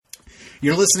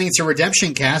You're listening to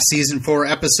Redemption Cast, Season 4,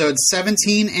 Episodes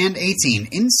 17 and 18,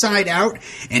 Inside Out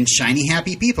and Shiny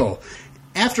Happy People.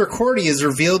 After Cordy is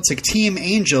revealed to Team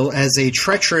Angel as a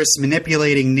treacherous,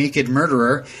 manipulating, naked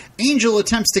murderer, Angel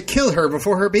attempts to kill her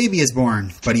before her baby is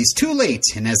born. But he's too late,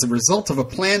 and as a result of a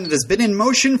plan that has been in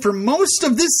motion for most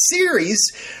of this series,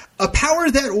 a power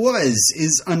that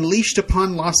is unleashed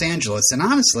upon Los Angeles. And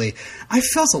honestly, I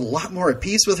felt a lot more at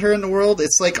peace with her in the world.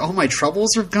 It's like all my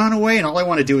troubles have gone away, and all I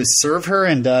want to do is serve her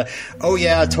and,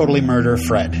 totally murder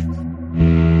Fred.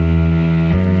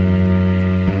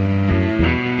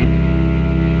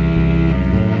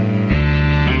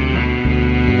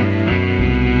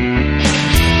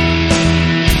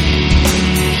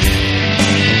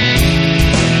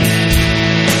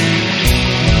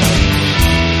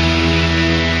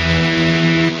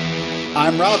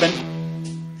 I'm Robin.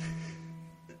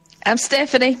 I'm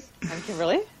Stephanie. I'm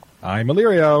Kimberly. I'm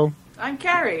Illyrio. I'm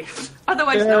Carrie,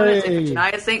 otherwise known as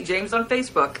Iphigenia St. James on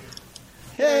Facebook.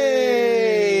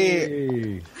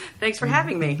 Hey! Thanks for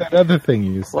having me. That other thing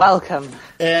you said. Welcome.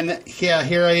 And yeah,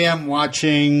 here I am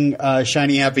watching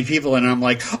Shiny Happy People, and I'm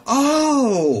like,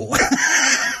 oh!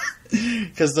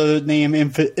 Because the name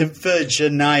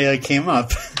Iphigenia came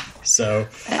up. So.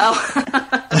 Oh.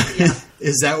 Yeah.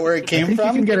 Is that where it came from?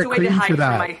 You can get a cream for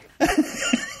that.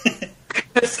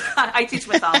 I teach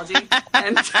mythology,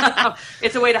 and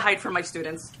it's a way to hide from my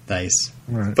students. Nice.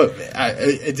 Right. But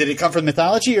did it come from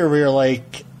mythology, or we were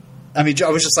like... I mean, I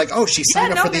was just like, oh, she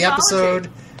signed up for the mythology. Episode.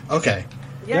 Okay.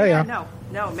 Yeah.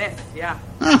 No, myth, yeah.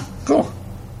 Oh, cool.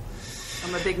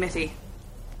 I'm a big mythy.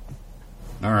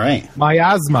 All right.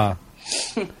 Miasma.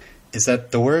 Is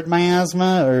that the word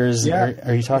miasma, or are you talking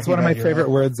about... It's one of my favorite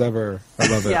words ever. I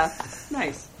love it. Yeah,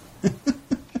 nice.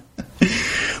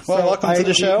 Well, welcome to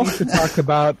the show. We need to talk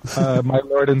about my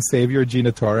Lord and Savior,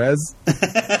 Gina Torres. We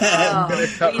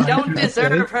don't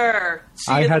deserve her.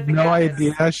 I had no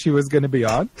idea she was going to be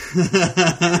on.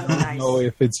 I don't know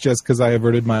if it's just because I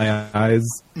averted my eyes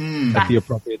at the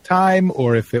appropriate time,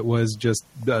 or if it was just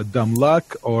dumb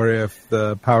luck, or if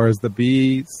the powers that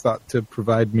be sought to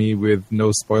provide me with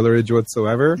no spoilerage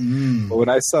whatsoever. But when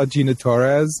I saw Gina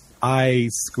Torres, I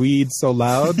squeaked so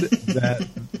loud that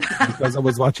because I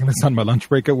was watching this on my lunch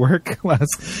break at work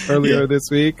earlier this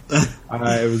week,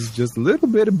 I was just a little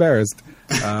bit embarrassed.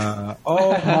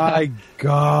 Oh my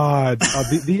God.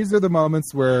 These are the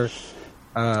moments where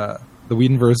the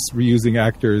Whedonverse reusing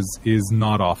actors is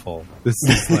not awful. This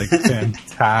is like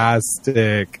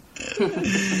fantastic.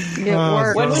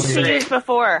 What was she used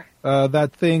before?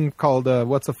 That thing called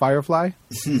What's a Firefly?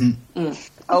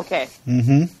 Okay.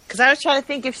 Because I was trying to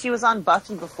think if she was on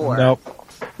Buffy before. Nope.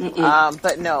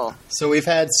 But no. So we've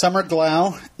had Summer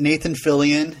Glau, Nathan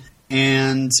Fillion,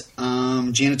 and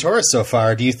Gina Torres so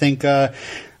far. Do you think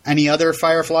any other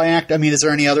Firefly is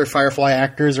there any other Firefly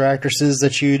actors or actresses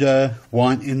that you'd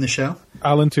want in the show?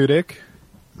 Alan Tudyk.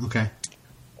 Okay.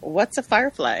 What's a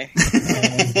Firefly? And,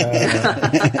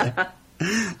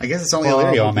 I guess it's only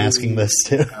Illyrio I'm asking this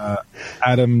to.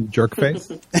 Adam Jerkface.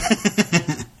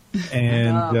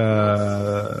 And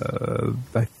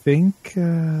I think,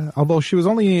 although she was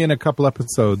only in a couple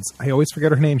episodes, I always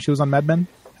forget her name. She was on Mad Men.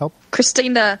 Help.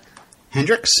 Christina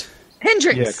Hendricks?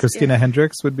 Yeah, Christina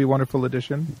Hendricks would be a wonderful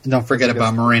addition. Don't forget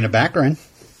about Morena Baccarin.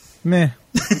 Meh.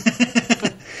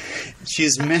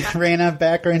 She's Morena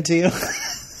Baccarin to you?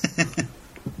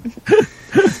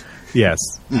 Yes.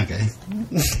 Okay.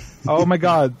 Oh my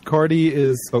God, Cordy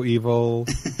is so evil.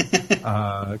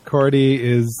 Cordy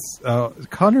is...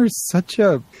 Connor's such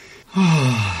a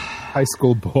high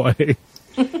school boy.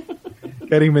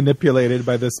 Getting manipulated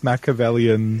by this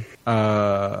Machiavellian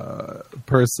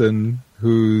person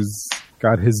who's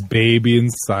got his baby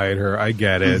inside her. I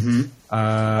get it. And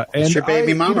it's your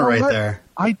baby mama right there.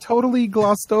 I totally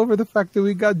glossed over the fact that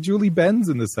we got Julie Benz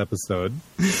in this episode.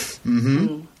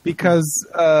 Because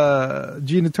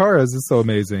Gina Torres is so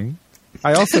amazing.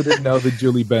 I also didn't know that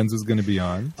Julie Benz was going to be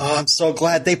on. Oh, I'm so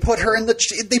glad they put her in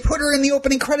the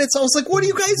opening credits. I was like, "What are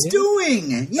you guys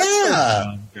doing?"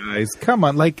 Yeah, guys, come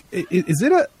on! Like, is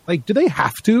it do they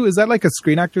have to? Is that like a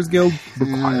Screen Actors Guild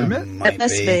requirement? It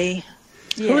must be.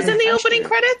 Yeah, who's in the opening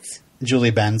credits?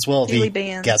 Julie Benz. Well, Julie the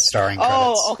Benz. guest starring credits.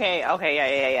 Oh, okay,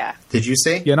 yeah. Did you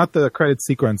see? Yeah, not the credit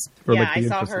sequence. I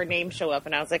saw her name show up,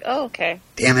 and I was like, "Oh, okay."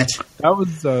 Damn it! That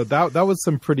was that was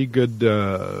some pretty good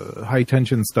high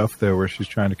tension stuff there, where she's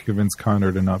trying to convince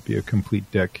Connor to not be a complete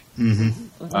dick.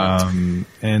 And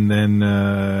then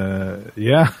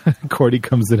Cordy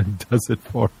comes in and does it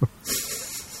for him.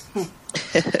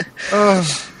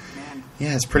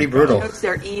 Yeah, it's pretty brutal. It's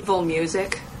their evil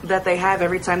music that they have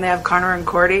every time they have Connor and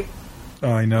Cordy.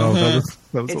 Oh, I know. That was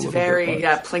It's a little very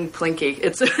bit plinky.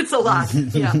 It's a lot.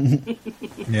 Yeah.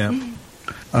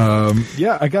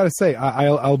 Yeah, I gotta say,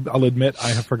 I'll admit I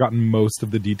have forgotten most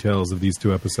of the details of these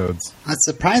two episodes. That's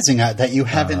surprising that you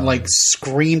haven't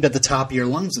screamed at the top of your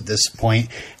lungs at this point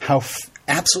how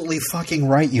absolutely fucking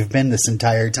right you've been this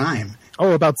entire time.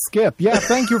 Oh, about Skip. Yeah,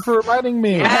 thank you for reminding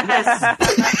me. Yes.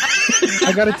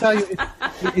 I gotta tell you,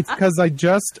 it's because I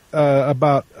just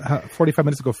about 45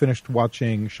 minutes ago finished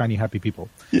watching Shiny Happy People.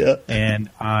 Yeah, and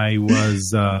I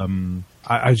was I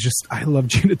love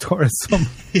Gina Torres so much.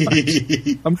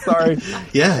 I'm sorry.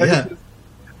 Yeah.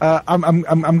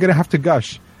 I'm gonna have to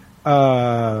gush.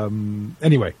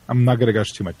 Anyway, I'm not gonna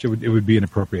gush too much. It would be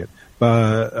inappropriate.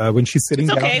 But when she's sitting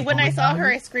It's down, okay. When I saw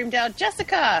her, I screamed out,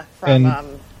 Jessica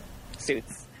from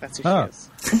Suits. That's who she is.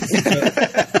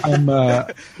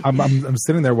 I'm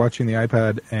sitting there watching the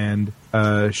iPad, and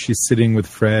she's sitting with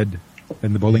Fred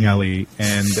in the bowling alley,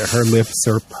 and her lips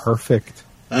are perfect.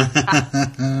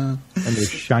 And they're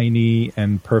shiny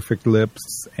and perfect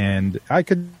lips, and I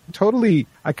could totally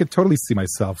see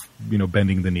myself,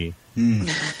 bending the knee.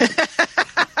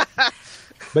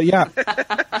 But yeah,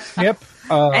 yep.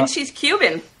 And she's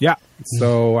Cuban. Yeah,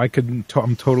 so I'm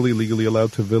totally legally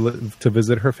allowed to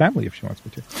visit her family if she wants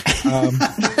me to.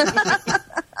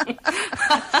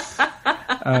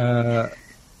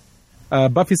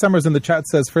 Buffy Summers in the chat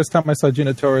says, first time I saw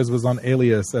Gina Torres was on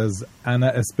Alias as Ana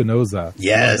Espinosa.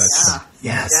 Yes.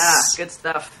 Yes. Yeah, good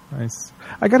stuff. Nice.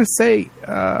 I gotta say,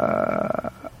 I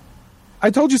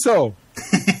told you so.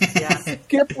 Yeah.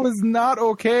 Skip was not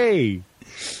okay.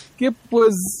 Skip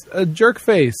was a jerk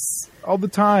face all the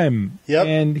time. Yep.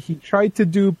 And he tried to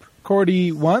dupe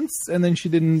Cordy once, and then she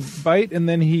didn't bite, and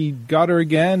then he got her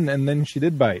again, and then she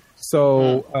did bite.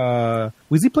 So,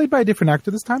 was he played by a different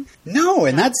actor this time? No,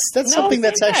 and that's something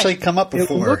that's actually come up He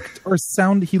before. looked or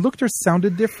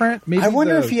sounded different. Maybe I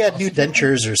wonder if he had new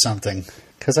dentures or something.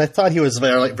 Because I thought he was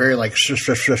very like shush,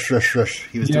 shush, shush, shush, shush.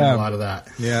 He was doing a lot of that.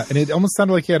 Yeah, and it almost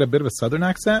sounded like he had a bit of a southern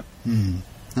accent. And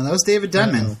that was David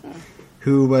Denman,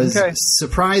 who was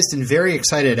surprised and very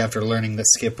excited after learning that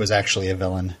Skip was actually a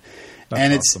villain.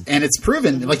 That's awesome. It's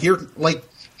proven. Like you're like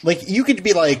you could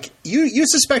be like you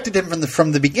suspected him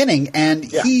from the beginning, and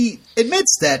he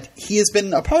admits that he has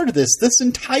been a part of this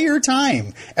entire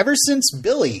time, ever since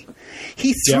Billy.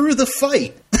 He threw the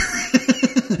fight.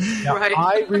 Yeah, Right.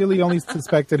 I really only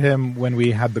suspected him when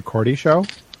we had the Cordy show.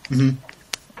 Mm-hmm.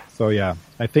 So yeah,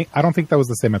 I don't think that was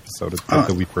the same episode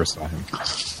that we first saw him.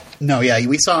 No,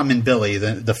 we saw him in Billy,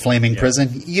 the flaming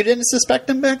prison. You didn't suspect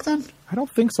him back then? I don't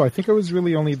think so. I think it was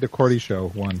really only the Cordy show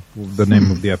one. The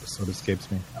name of the episode escapes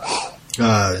me.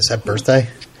 Is that Birthday?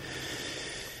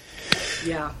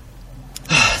 Yeah.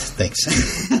 Thanks.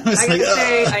 I gotta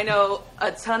say, I know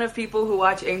a ton of people who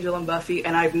watch Angel and Buffy,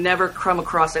 and I've never come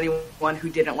across anyone who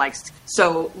didn't like.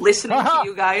 So listening to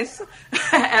you guys,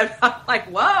 and I'm like,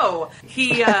 whoa,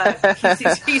 he's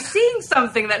seeing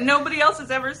something that nobody else has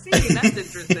ever seen. That's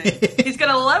interesting. He's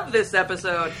gonna love this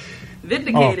episode.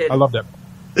 Vindicated. Oh, I loved it.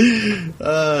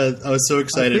 I was so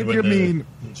excited. I think you mean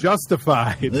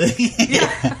Justified.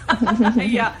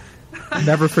 Yeah.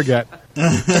 Never forget.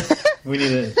 We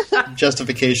need a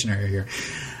justification here.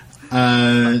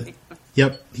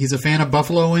 Yep, he's a fan of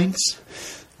buffalo wings,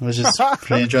 which is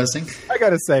pretty interesting. I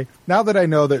gotta say, now that I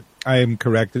know that I am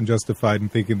correct and justified in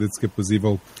thinking that Skip was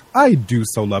evil, I do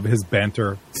so love his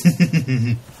banter.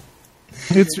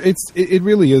 It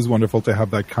really is wonderful to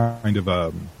have that kind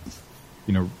of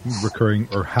recurring,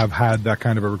 or have had that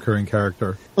kind of a recurring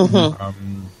character.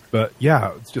 But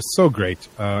yeah, it's just so great,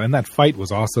 and that fight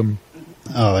was awesome.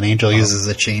 Oh, and Angel uses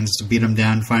the chains to beat him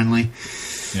down finally.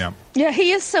 Yeah. Yeah,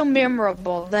 he is so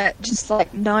memorable, that just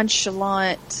like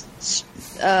nonchalant,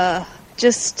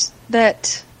 just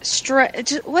that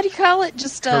what do you call it?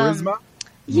 Just charisma.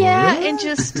 Yeah, and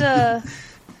just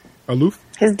aloof.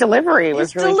 His delivery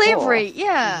was really delivery. cool.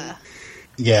 Yeah.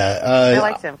 Yeah, I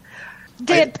liked him.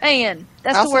 Deadpan.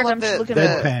 That's the word I'm love looking for.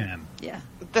 Deadpan. Yeah.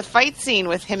 The fight scene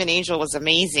with him and Angel was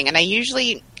amazing, and I'm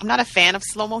not a fan of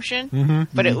slow motion,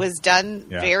 but it was done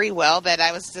very well, that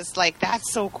I was just like,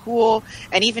 that's so cool.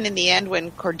 And even in the end, when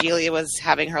Cordelia was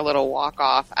having her little walk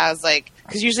off, I was like,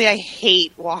 because usually I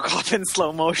hate walk off in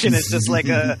slow motion. It's just like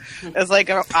it's like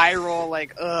an eye roll,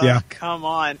 like, ugh, come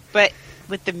on. But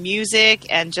with the music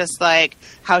and just like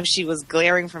how she was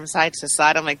glaring from side to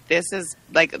side, I'm like, this is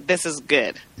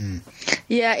good.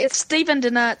 Yeah, it's Stephen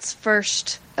DeKnight's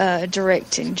first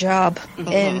directing job,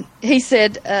 and he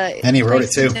said, and he wrote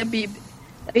it too.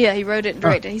 He wrote it and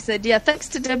directed. He said, "Yeah, thanks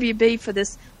to WB for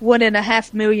this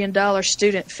 $1.5 million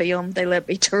student film they let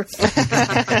me direct."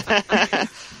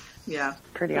 Yeah,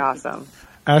 pretty awesome.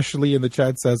 Ashley in the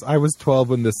chat says, I was 12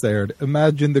 when this aired.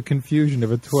 Imagine the confusion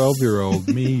of a 12-year-old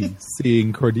me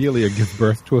seeing Cordelia give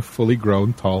birth to a fully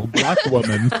grown, tall black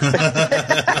woman.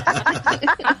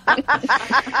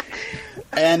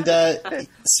 And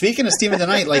speaking of Stephen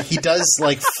DeKnight, like he does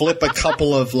like flip a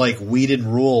couple of like Whedon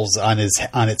rules on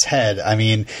its head. I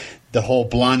mean, the whole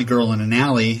blonde girl in an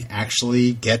alley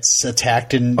actually gets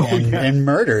attacked and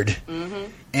murdered.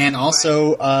 Mm-hmm. And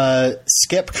also,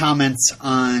 Skip comments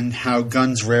on how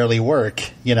guns rarely work,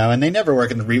 and they never work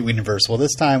in the Whedonverse. Well,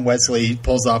 this time Wesley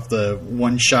pulls off the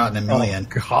one shot in a million.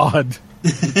 Oh, God.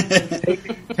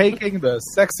 Taking the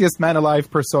sexiest man alive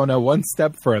persona one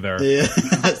step further.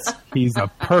 Yes. He's a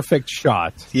perfect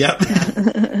shot. Yep.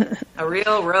 A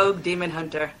real rogue demon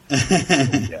hunter.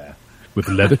 Yeah. With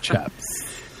leather chaps.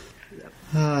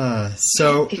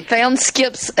 So he found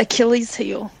Skip's Achilles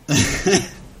heel.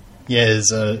 Yeah,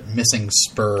 his missing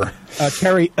spur.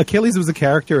 Carrie, Achilles was a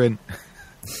character in...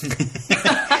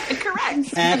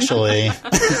 Correct. Actually.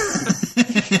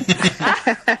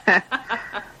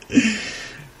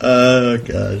 Oh,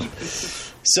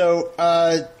 gosh. So,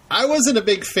 I wasn't a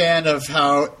big fan of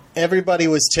how everybody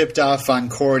was tipped off on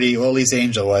Cordy, or at least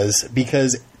Angel was,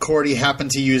 because Cordy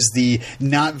happened to use the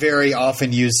not very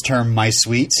often used term, my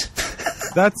sweet.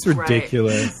 That's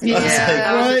ridiculous. Right. Yeah,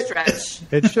 that was a stretch.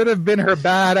 It should have been her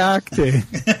bad acting.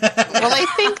 Well, I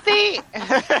think they...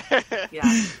 Yeah.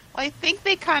 Well, I think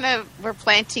they kind of were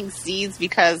planting seeds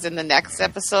because in the next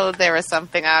episode there was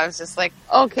something I was just like,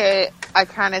 okay, I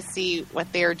kind of see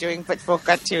what they were doing, but we'll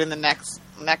get to in the next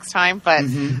time, but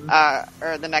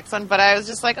or the next one. But I was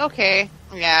just like, okay,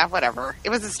 yeah, whatever. It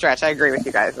was a stretch. I agree with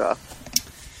you guys though.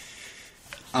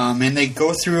 And they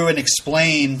go through and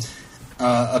explain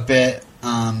a bit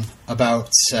about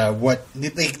what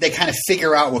they kind of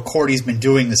figure out what Cordy's been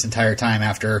doing this entire time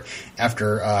after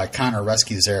Connor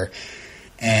rescues her.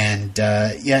 And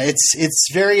it's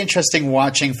very interesting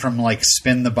watching from like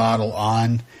spin the bottle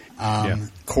on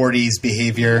Cordy's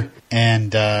behavior.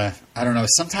 And I don't know.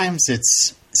 Sometimes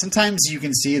you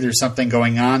can see there's something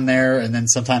going on there, and then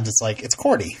sometimes it's like it's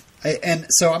Cordy. And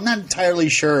so I'm not entirely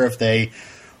sure if they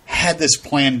had this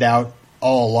planned out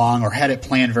all along or had it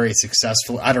planned very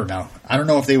successfully. I don't know. I don't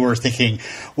know if they were thinking,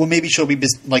 well, maybe she'll be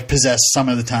like possessed some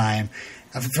of the time.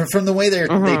 From the way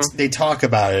they talk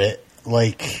about it,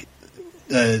 like.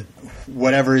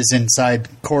 Whatever is inside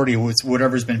Cordy,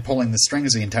 whatever's been pulling the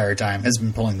strings the entire time, has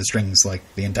been pulling the strings like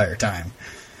the entire time.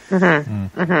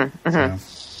 So,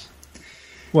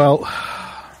 well,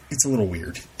 it's a little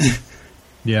weird.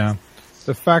 Yeah.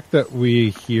 The fact that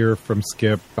we hear from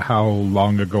Skip how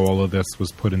long ago all of this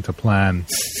was put into plan.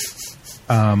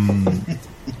 I'm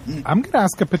going to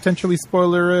ask a potentially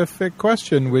spoilerific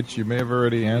question, which you may have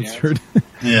already answered.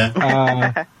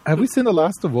 Yeah. Have we seen the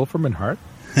last of Wolfram and Hart?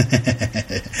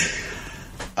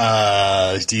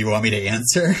 Do you want me to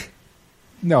answer?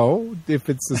 No, if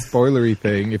it's a spoilery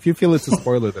thing. If you feel it's a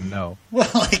spoiler, then no.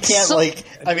 Well, I can't sort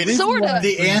of.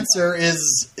 The answer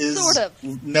is sort of.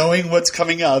 Knowing what's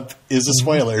coming up is a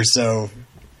spoiler, so...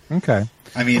 Okay.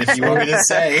 I mean, if you want me to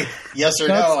say yes or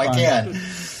no, I can.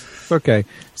 Okay.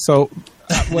 So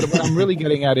what I'm really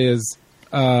getting at is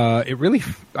it really...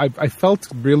 I felt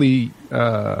really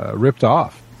ripped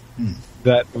off.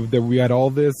 That we had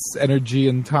all this energy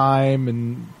and time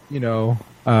and,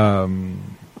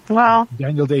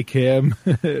 Daniel Day Kim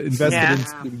invested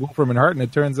in Wolfram and Hart, and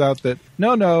it turns out that,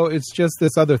 no, it's just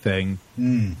this other thing.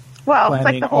 Well, it's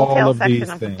like the whole tail section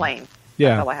of the plane.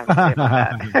 Yeah. That's all I have to say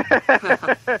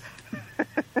about that.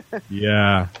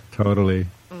 Yeah, totally.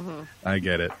 Mm-hmm. I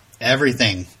get it.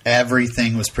 Everything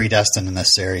was predestined in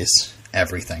this series.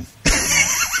 Everything.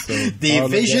 So the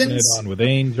visions on with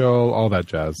Angel, all that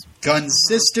jazz. Gunn's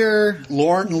sister,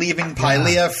 Lorne leaving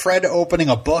Pylea, Fred opening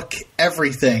a book,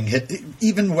 everything.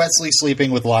 Even Wesley sleeping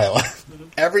with Lila.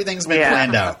 Everything's been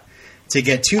planned out to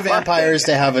get two vampires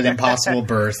to have an impossible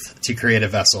birth to create a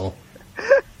vessel.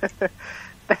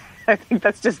 I think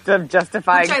that's just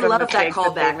justifying. Which I love that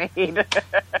callback.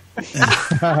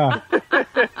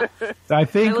 I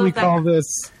think we call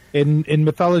this in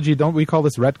mythology. Don't we call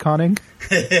this retconning?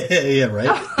 Yeah, right.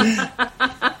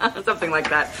 Something like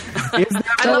that. I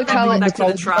love going back to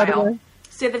the trial.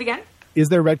 Say that again. Is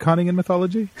there retconning in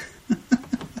mythology?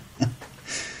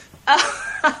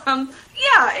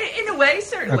 Yeah, in a way,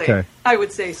 certainly. Okay. I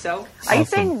would say so. Are you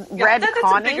saying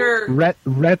retconning?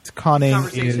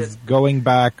 Retconning is going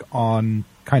back on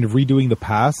kind of redoing the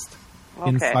past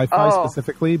in sci-fi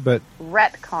specifically, but...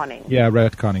 Retconning. Yeah,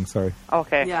 retconning, sorry.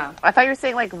 Okay. Yeah. I thought you were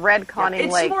saying like retconning,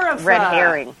 it's like more of, red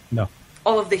herring. No.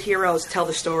 All of the heroes tell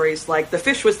the stories like the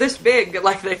fish was this big,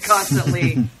 like they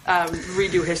constantly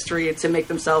redo history to make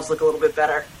themselves look a little bit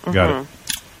better. Got it.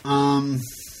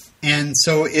 And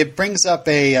so it brings up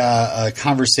a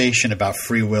conversation about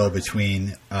free will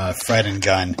between Fred and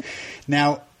Gunn.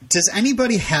 Now, does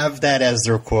anybody have that as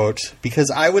their quote?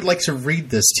 Because I would like to read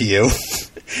this to you.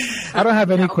 I don't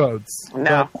have any quotes.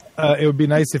 No. But, it would be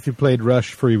nice if you played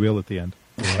Rush Free Will at the end.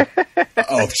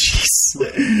 Oh, jeez.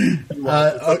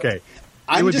 Okay.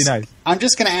 It would be nice. I'm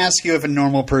just going to ask you if a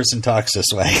normal person talks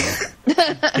this way.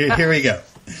 Here we go.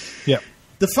 Yeah.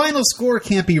 The final score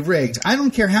can't be rigged. I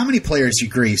don't care how many players you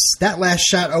grease. That last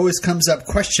shot always comes up ?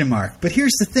 But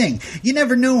here's the thing. You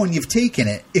never know when you've taken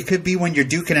it. It could be when you're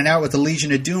duking it out with the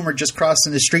Legion of Doom or just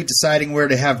crossing the street deciding where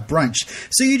to have brunch.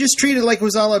 So you just treat it like it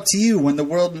was all up to you with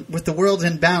the world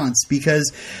in balance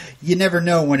because you never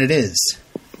know when it is.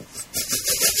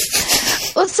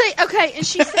 Well, see, okay, and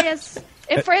she says,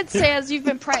 if Fred says you've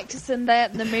been practicing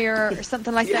that in the mirror or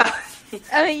something like that,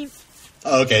 I mean...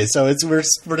 Okay, so we're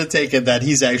to take it that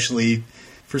he's actually,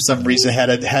 for some reason, had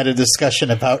a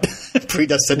discussion about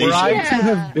predestination. Were I to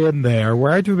have been there, were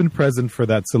I to have been present for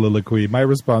that soliloquy, my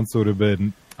response would have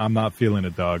been, I'm not feeling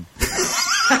it, dog.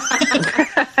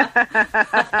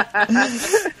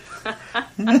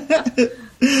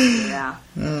 Yeah.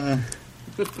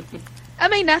 I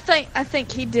mean, I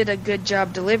think he did a good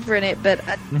job delivering it, but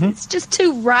it's just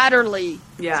too writerly.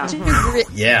 Yeah. It's too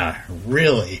Yeah,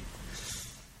 really.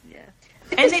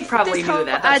 And they probably This knew whole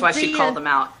that. That's why she idea- called them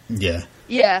out. Yeah.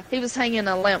 Yeah, he was hanging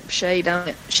a lampshade on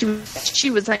it. She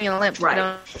was hanging a lampshade Right.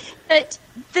 on it. But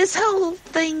this whole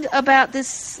thing about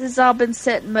this has all been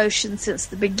set in motion since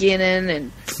the beginning, and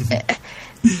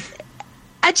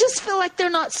I just feel like they're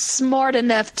not smart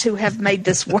enough to have made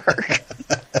this work.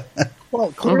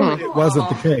 Well, clearly it wasn't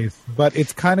the case, but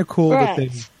it's kind of cool that they,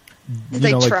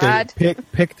 They tried. they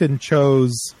picked and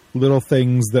chose little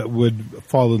things that would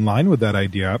fall in line with that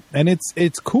idea, and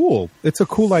it's cool. It's a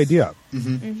cool idea.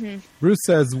 Bruce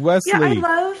says, Wesley. Yeah, I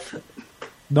love...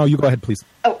 No, you go ahead, please.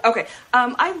 Oh, okay.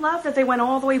 I love that they went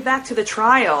all the way back to the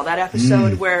trial, that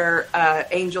episode where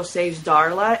Angel saves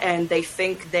Darla, and they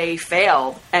think they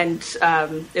failed. And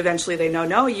eventually they know,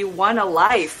 no, you won a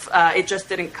life. It just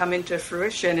didn't come into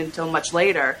fruition until much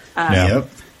later. Yep.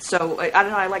 So, I don't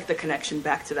know, I like the connection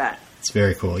back to that. It's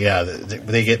very cool. Yeah,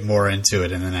 they get more into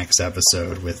it in the next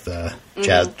episode with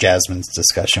Jasmine's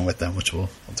discussion with them, which we'll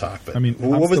talk. But I mean,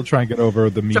 I'm still trying to get over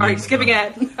the meaning. Sorry, skipping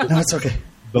ahead. No, it's okay.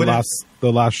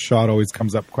 The last shot always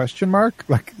comes up ?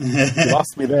 Like, you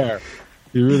lost me there.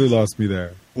 You really lost me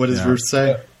there. What does Bruce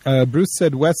say? Bruce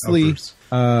said, Wesley,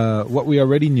 what we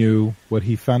already knew, what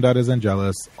he found out as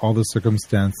Angelus, all the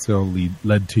circumstantial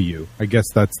led to you. I guess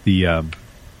that's the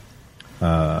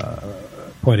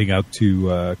pointing out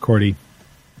to Cordy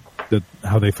that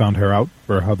how they found her out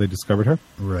or how they discovered her.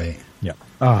 Right. Yeah.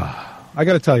 I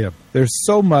got to tell you, there's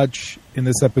so much in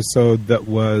this episode that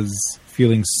was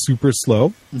feeling super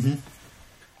slow.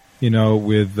 You know,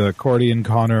 with Cordy and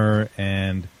Connor,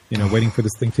 and waiting for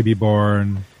this thing to be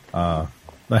born.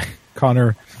 Like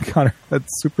Connor,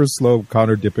 that's super slow.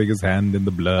 Connor dipping his hand in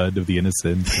the blood of the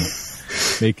innocent, and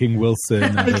making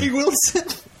Wilson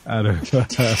out of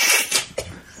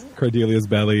Cordelia's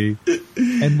belly,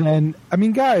 and then I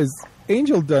mean, guys,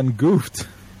 Angel done goofed.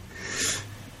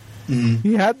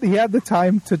 He had the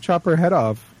time to chop her head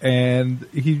off, and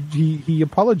he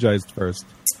apologized first.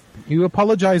 You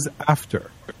apologize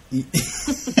after.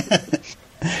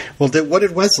 Well, what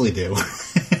did Wesley do?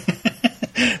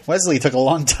 Wesley took a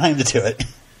long time to do it.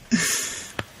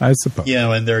 I suppose.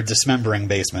 In their dismembering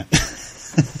basement.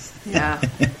 Yeah.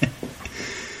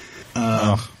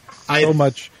 So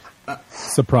much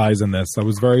surprise in this. I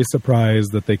was very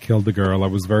surprised that they killed the girl. I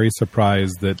was very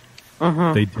surprised that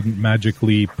they didn't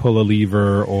magically pull a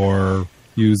lever or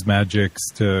use magics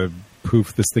to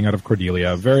poof this thing out of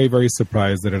Cordelia. Very, very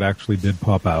surprised that it actually did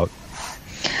pop out.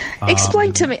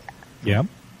 Explain to me. Yeah?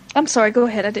 I'm sorry, go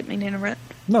ahead. I didn't mean to interrupt.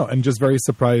 No, and just very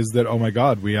surprised that, oh my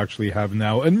god, we actually have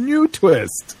now a new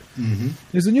twist.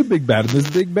 There's a new big bad, and this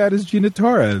big bad is Gina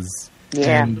Torres.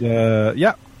 Yeah. And,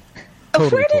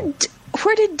 Totally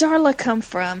Where did Darla come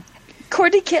from?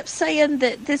 Cordy kept saying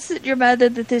that this is your mother,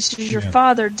 that this is your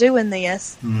father doing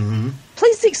this.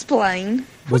 Please explain.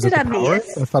 Was what it did the I powers?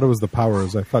 miss? I thought it was the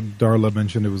powers. I thought Darla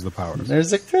mentioned it was the powers.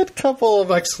 There's a good couple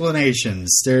of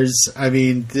explanations. On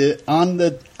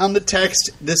the text,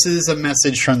 this is a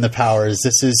message from the powers.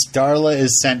 This is Darla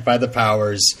is sent by the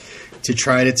powers to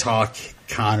try to talk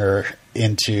Connor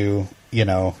into,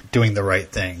 doing the right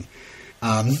thing.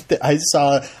 I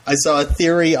saw a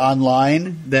theory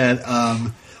online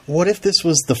that what if this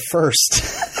was the first?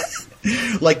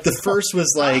 Like the first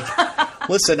was like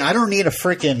Listen, I don't need a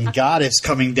freaking goddess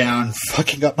coming down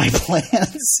fucking up my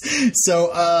plans.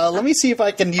 So let me see if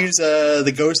I can use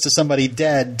the ghost of somebody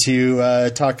dead to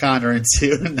talk Connor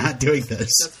into not doing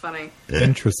this. That's funny.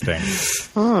 Interesting.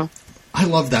 I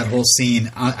love that whole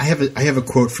scene. I have a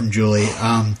quote from Julie.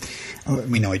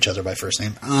 We know each other by first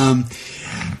name.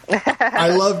 I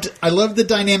loved the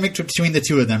dynamic between the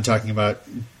two of them talking about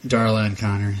Darla and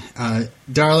Connor.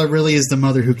 Darla really is the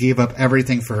mother who gave up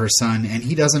everything for her son, and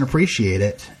he doesn't appreciate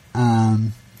it.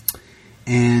 And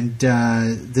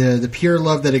the pure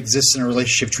love that exists in a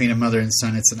relationship between a mother and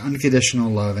son, it's an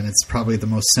unconditional love, and it's probably the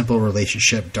most simple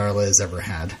relationship Darla has ever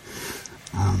had.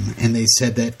 And they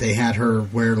said that they had her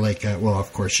wear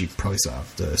of course she probably saw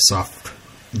the soft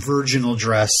virginal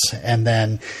dress, and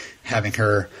then having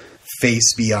her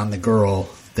face be on the girl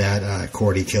that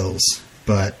Cordy kills.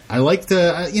 But I liked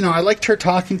I liked her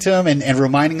talking to him and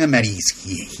reminding him that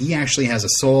he actually has a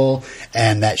soul,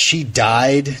 and that she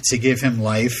died to give him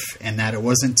life, and that it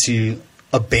wasn't to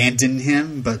abandon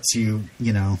him, but to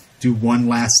do one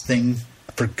last thing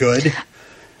for good.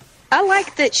 I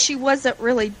like that she wasn't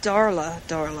really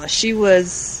Darla. She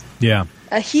was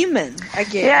a human, I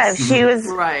guess. Yeah, she was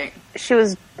right. She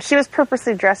was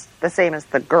purposely dressed the same as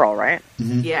the girl, right?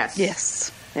 Mm-hmm.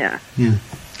 Yes. Yeah.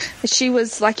 She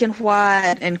was like in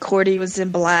white, and Cordy was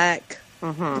in black.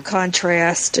 The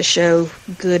contrast to show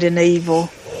good and evil.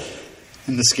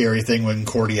 And the scary thing when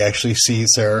Cordy actually sees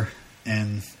her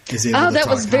and is able to that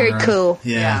talk was very cool.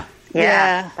 Yeah.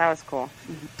 Yeah, that was cool.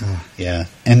 Yeah,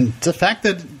 and the fact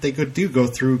that they could go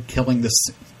through killing this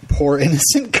poor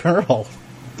innocent girl.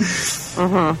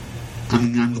 I'm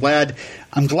glad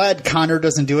Connor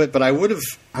doesn't do it, but I would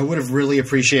have really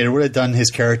appreciated. Would have done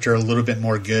his character a little bit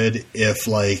more good if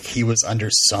he was under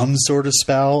some sort of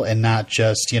spell and not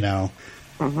just I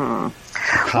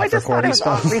just thought it was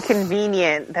awfully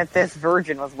convenient that this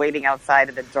virgin was waiting outside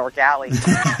of the dark alley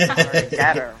to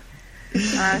get her.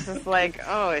 I was just like,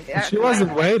 oh. Yeah, she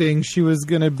wasn't waiting. She was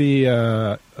going to be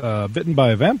bitten by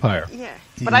a vampire. Yeah.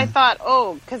 But I thought,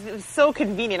 because it was so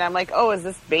convenient. I'm like, is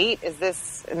this bait? Is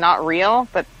this not real?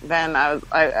 But then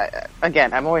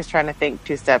I'm always trying to think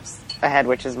 2 steps ahead,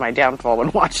 which is my downfall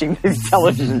when watching these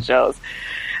television shows.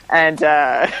 And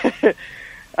I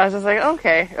was just like,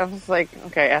 okay. I was like,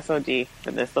 okay, SOD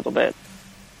for this little bit.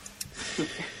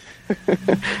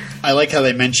 I like how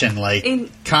they mention,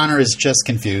 Connor is just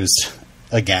confused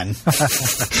again.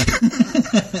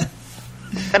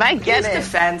 And I get it.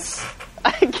 Defense.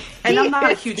 And I'm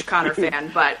not a huge Connor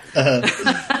fan, but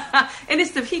and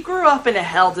he grew up in a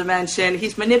hell dimension.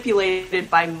 He's manipulated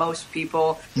by most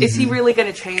people. Mm-hmm. Is he really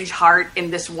going to change heart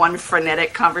in this one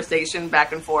frenetic conversation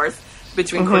back and forth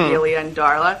between Cordelia and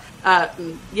Darla?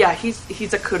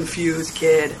 He's a confused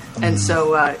kid, and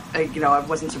so I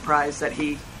wasn't surprised that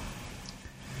he.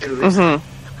 It's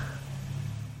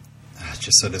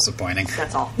just so disappointing.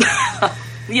 That's all.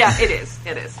 Yeah, it is.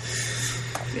 It is.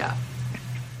 Yeah.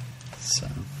 So.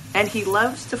 And he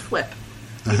loves to flip.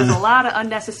 He does a lot of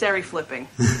unnecessary flipping.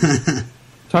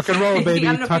 Tuck and roll, baby.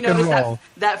 I don't know Tuck if you and noticed roll.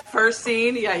 that first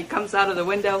scene. Yeah, he comes out of the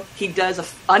window. He does an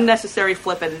unnecessary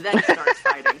flip and then starts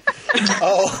fighting.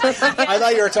 I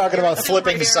thought you were talking about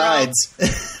flipping sides.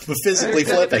 But physically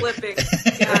flipping.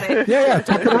 Got it. Yeah,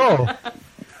 tuck and roll.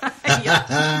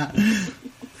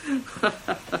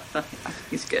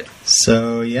 He's good.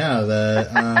 So,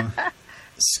 the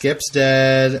Skip's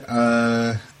dead,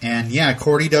 and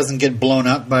Cordy doesn't get blown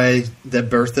up by the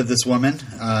birth of this woman.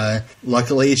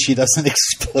 Luckily, she doesn't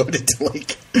explode into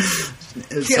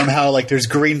somehow there's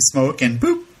green smoke and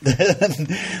boop,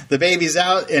 the baby's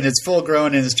out and it's full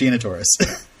grown and it's Gina Torres.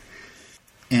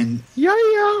 And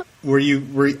were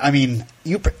you? I mean,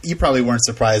 you probably weren't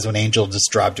surprised when Angel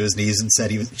just dropped to his knees and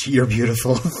said, "You're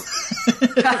beautiful."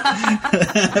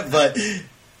 But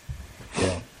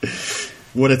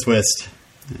what a twist!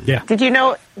 Yeah. Did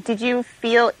you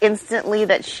feel instantly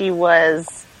that she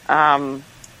was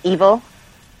evil?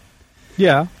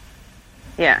 Yeah.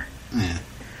 Yeah.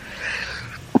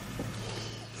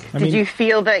 Did you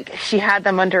feel that she had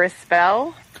them under a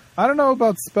spell? I don't know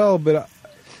about spell, but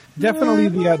definitely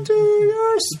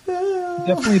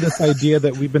definitely this idea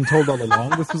that we've been told all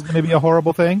along this was going to be a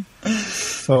horrible thing.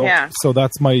 So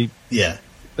that's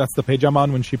that's the page I'm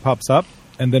on when she pops up,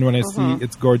 and then when I see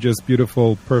it's gorgeous,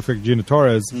 beautiful, perfect Gina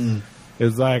Torres,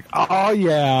 it's like, oh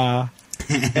yeah,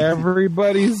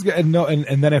 everybody's and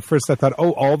then at first I thought,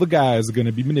 all the guys are going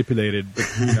to be manipulated, but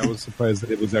I was surprised that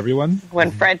it was everyone.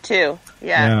 When Fred too, Oh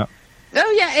yeah,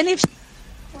 and if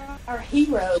our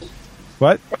hero,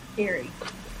 what? Harry.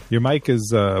 Your mic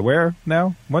is where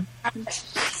now? What?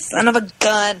 Son of a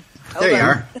gun. There you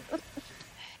are.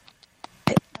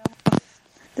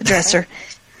 the dresser.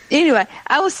 Anyway,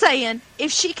 I was saying,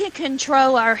 if she can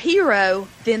control our hero,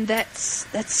 then that's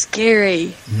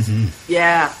scary. Mm-hmm.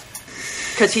 Yeah,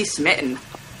 because he's smitten.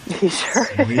 Sure.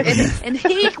 And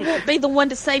he won't be the one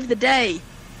to save the day.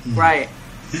 Right.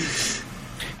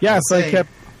 Yeah, so I kept...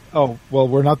 Oh, well,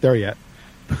 we're not there yet.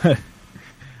 But,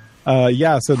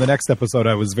 so the next episode,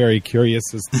 I was very curious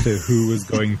as to who was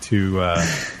going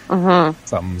to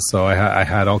something. So I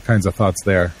had all kinds of thoughts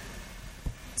there.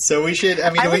 So we should...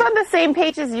 I was on the same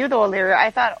page as you, though, Lyra.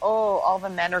 I thought, all the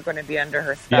men are going to be under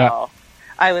her spell. Yeah.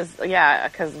 I was,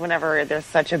 because whenever there's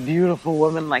such a beautiful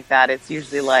woman like that, it's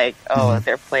usually like,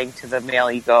 they're playing to the male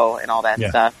ego and all that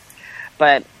stuff.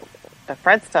 But the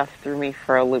Fred stuff threw me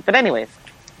for a loop. But anyways,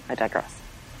 I digress.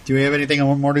 Do we have anything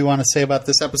more do you want to say about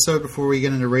this episode before we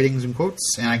get into ratings and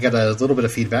quotes? And I got a little bit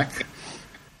of feedback.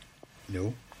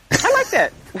 No. I liked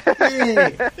it.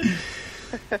 Yay.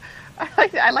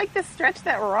 I like this stretch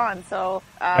that we're on. So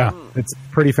it's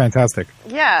pretty fantastic.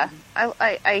 Yeah,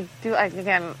 I do.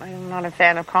 Again, I'm not a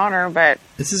fan of Connor, but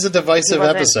this is a divisive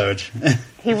episode.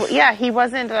 He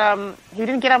wasn't. He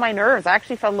didn't get on my nerves. I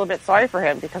actually felt a little bit sorry for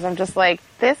him because I'm just like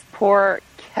this poor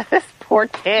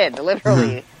kid,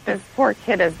 literally. This poor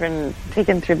kid has been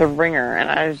taken through the ringer,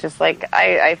 and I was just like,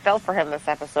 I felt for him this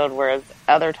episode, whereas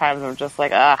other times I'm just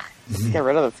like, just get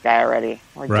rid of this guy already.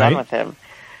 We're done with him.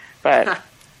 But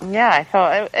yeah, I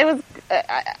felt it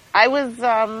was.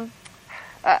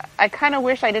 I kind of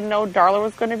wish I didn't know Darla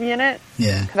was going to be in it.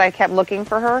 Yeah, because I kept looking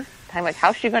for her. I'm like,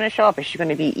 how's she going to show up? Is she going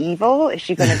to be evil? Is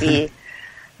she going to be?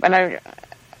 But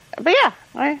yeah,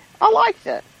 I liked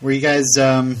it. Were you guys?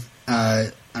 I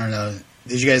don't know.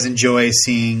 Did you guys enjoy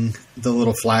seeing the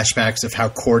little flashbacks of how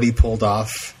Cordy pulled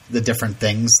off the different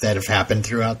things that have happened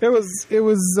throughout? It was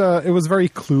very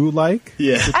Clue-like.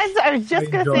 Yeah, I was just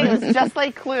going to say it was just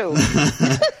like Clue.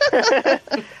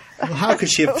 Well, how could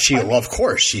she? Well, of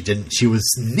course she didn't. She was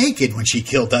naked when she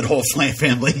killed that whole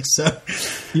family. So,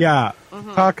 yeah,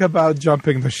 talk about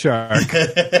jumping the shark.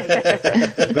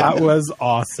 That was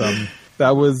awesome.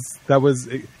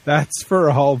 That's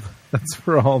for all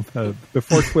the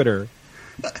before Twitter.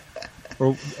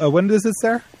 Or when does this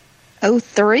air?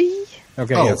 03?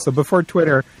 Okay, yeah. So before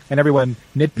Twitter and everyone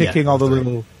nitpicking all the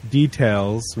little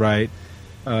details, right?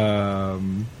 How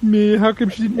come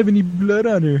she didn't have any blood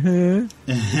on her, huh?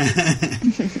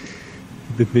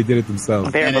 They did it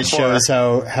themselves. And it shows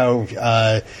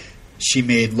how she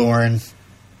made Lauren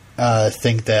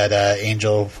think that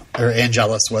Angel or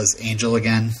Angelus was Angel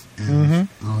again, and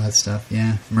all that stuff.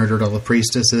 Yeah, murdered all the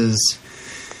priestesses.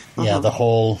 Yeah, the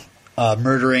whole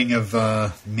murdering of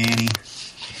Manny.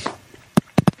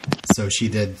 So she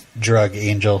did drug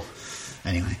Angel.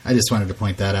 Anyway, I just wanted to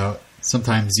point that out.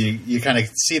 Sometimes you kind of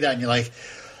see that and you're like,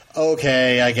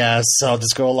 okay, I guess I'll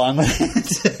just go along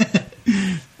with it.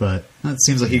 But it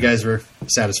seems like you guys were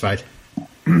satisfied.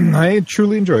 I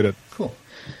truly enjoyed it. Cool.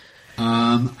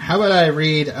 How about I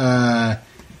read,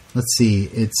 let's see,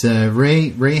 it's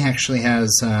Ray actually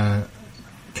has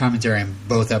commentary on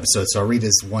both episodes, so I'll read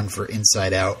his one for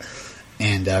Inside Out.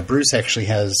 And Bruce actually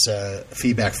has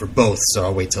feedback for both, so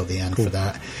I'll wait till the end for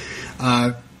that.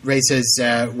 Ray says,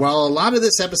 while a lot of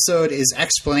this episode is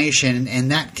explanation,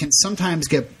 and that can sometimes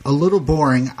get a little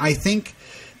boring, I think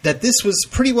that this was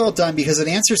pretty well done because it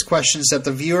answers questions that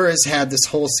the viewer has had this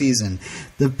whole season.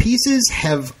 The pieces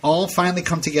have all finally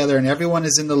come together, and everyone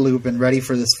is in the loop and ready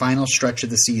for this final stretch of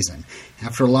the season.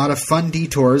 After a lot of fun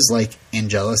detours like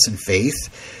Angelus and Faith,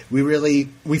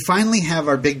 we finally have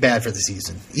our big bad for the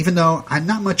season. Even though I'm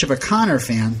not much of a Connor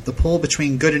fan, the pull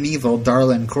between good and evil,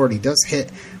 Darla and Cordy, does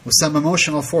hit with some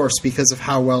emotional force because of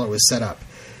how well it was set up.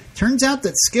 Turns out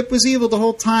that Skip was evil the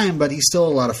whole time, but he's still a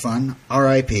lot of fun.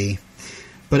 R.I.P.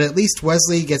 But at least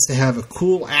Wesley gets to have a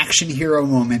cool action hero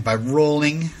moment by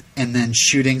rolling and then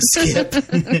shooting Skip.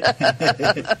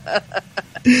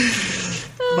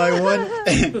 My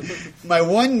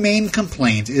one main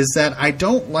complaint is that I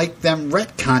don't like them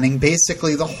retconning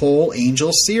basically the whole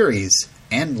Angel series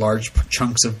and large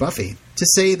chunks of Buffy. To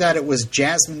say that it was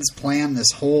Jasmine's plan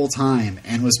this whole time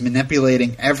and was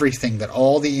manipulating everything that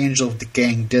all the Angel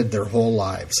gang did their whole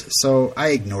lives. So I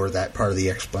ignore that part of the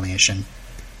explanation.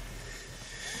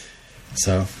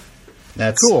 So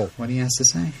that's cool. What he has to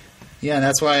say. Yeah,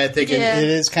 that's why I think it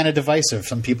is kind of divisive.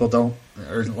 Some people don't,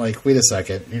 or like, wait a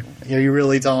second, are you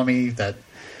really telling me that,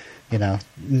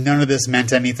 none of this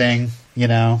meant anything,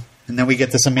 And then we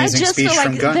get this amazing speech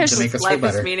from Gunn to make us feel better.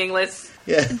 Life is meaningless.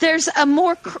 Yeah. There's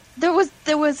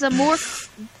there was a more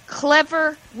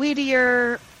clever,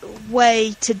 wittier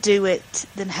way to do it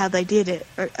than how they did it.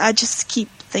 I just keep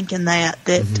thinking that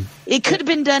it could have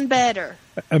been done better.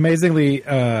 Amazingly,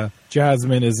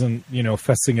 Jasmine isn't,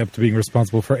 fessing up to being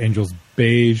responsible for Angel's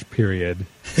beige period.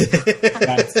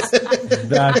 That's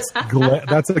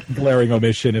a glaring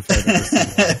omission if I've ever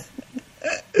seen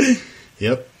one.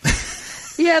 Yep.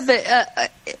 Yeah,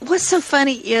 but what's so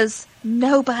funny is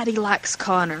nobody likes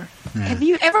Connor. Yeah. Have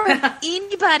you ever heard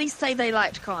anybody say they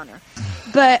liked Connor?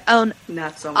 But on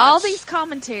not so much. All these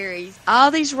commentaries,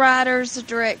 all these writers,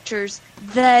 directors,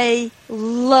 they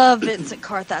love Vincent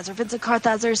Kartheiser. Vincent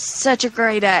Kartheiser is such a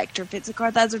great actor. Vincent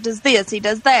Kartheiser does this, he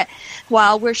does that.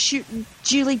 While we're shooting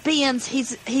Julie Benz,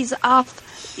 he's off,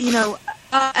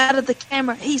 out of the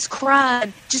camera. He's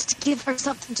crying just to give her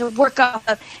something to work off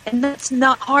of, and that's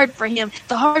not hard for him.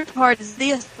 The hard part is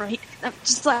this for him. I'm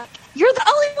just like, you're the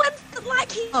only one that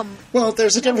like him. Well,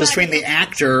 there's a difference between the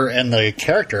actor and the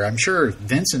character. I'm sure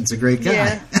Vincent's a great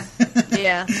guy.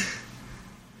 Yeah.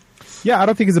 Yeah, I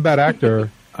don't think he's a bad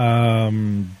actor,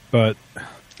 but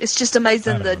it's just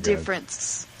amazing the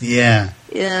difference. Yeah.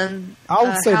 In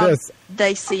I'll say how this: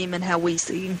 they see him and how we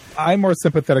see him. I'm more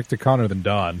sympathetic to Connor than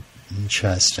Dawn.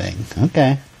 Interesting.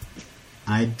 Okay.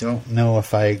 I don't know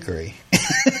if I agree.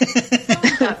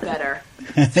 It got better.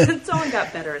 It's only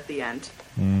got better at the end.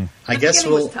 I guess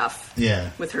was tough.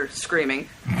 Yeah. With her screaming.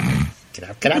 Get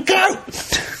out, get out, get out!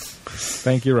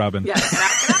 Thank you, Robin. Yeah, get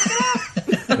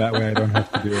out. That way I don't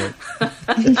have to do it.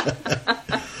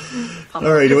 All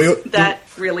right. That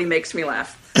really makes me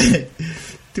laugh.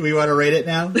 Do we want to rate it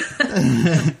now?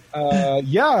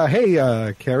 Yeah.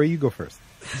 Hey, Carrie, you go first.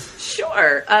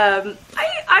 Sure.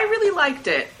 I really liked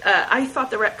it. I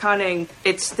thought the retconning,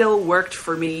 it still worked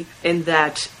for me in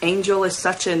that Angel is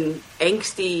such an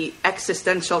angsty,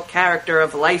 existential character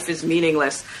of life is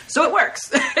meaningless. So it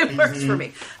works. It works for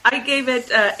me. I gave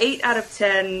it 8 out of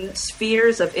 10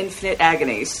 spheres of infinite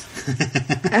agonies.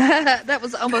 That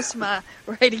was almost my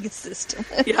rating system.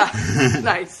 Yeah.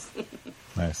 Nice.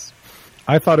 Nice.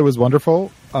 I thought it was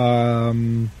wonderful.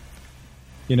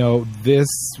 This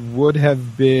would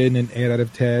have been an 8 out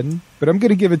of 10, but I'm going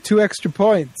to give it 2 extra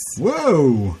points.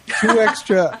 Whoa! 2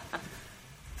 extra.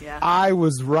 Yeah. I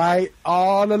was right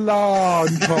all along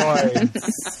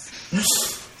points.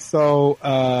 So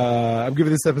I'm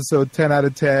giving this episode 10 out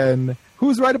of 10.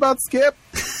 Who's right about Skip?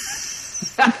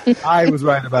 I was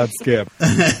right about Skip.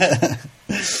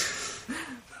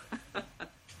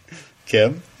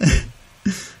 Kim?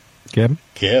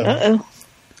 Kim? Uh-oh.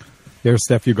 Here's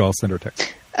Steph Ugal, send her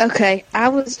text. Okay, I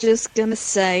was just going to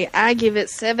say, I give it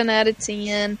 7 out of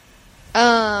 10.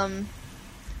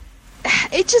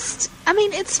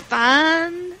 It's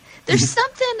fine. There's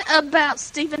something about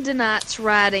Stephen DeKnight's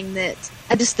writing that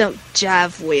I just don't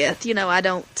jive with. I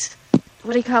don't,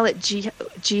 what do you call it,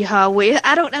 jihad with?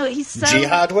 I don't know, he's so...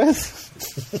 Jihad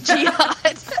with?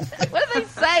 Jihad. What do they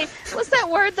say? What's that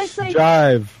word they say?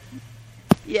 Jive.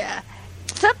 Yeah.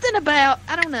 Something about,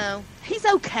 I don't know, he's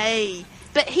okay.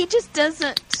 But he just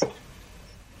doesn't...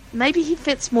 Maybe he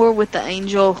fits more with the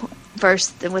Angel verse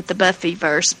than with the Buffy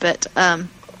verse, but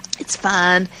it's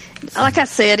fine. Like I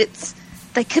said,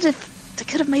 they could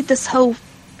have made this whole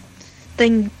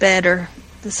thing better.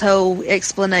 This whole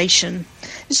explanation.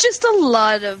 It's just a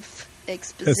lot of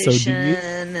exposition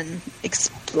and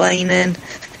explaining.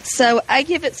 So I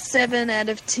give it 7 out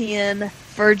of 10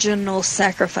 virginal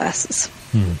sacrifices.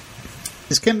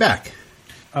 Is Kim back?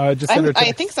 I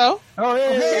think so. Oh,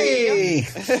 hey!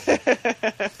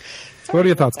 What are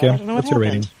your thoughts, Kim? What's your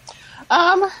rating?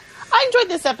 I enjoyed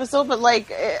this episode, but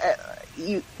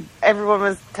everyone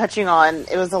was touching on,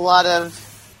 it was a lot of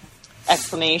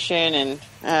explanation and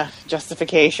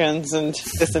justifications and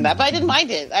this and that. But I didn't mind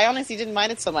it. I honestly didn't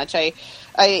mind it so much.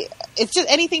 It's just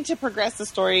anything to progress the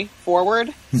story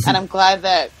forward, and I'm glad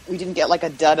that we didn't get like a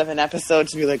dud of an episode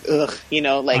to be like, ugh,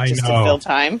 just to fill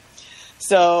time.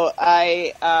 So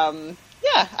I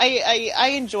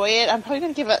enjoy it. I'm probably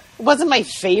going to give it. It wasn't my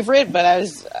favorite, but I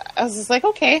was just like,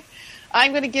 okay, I'm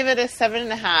going to give it a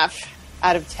 7.5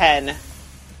 out of 10.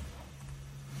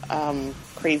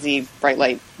 Crazy bright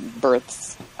light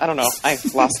births. I don't know.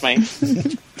 I've lost my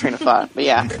train of thought, but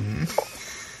yeah.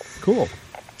 Cool.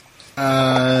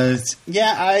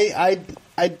 Yeah,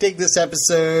 I dig this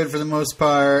episode for the most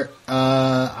part.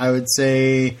 I would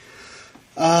say.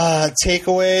 Take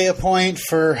away a point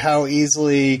for how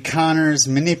easily Connor's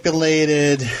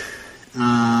manipulated,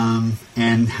 and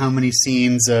how many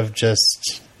scenes of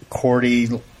just Cordy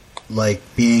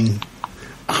being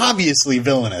obviously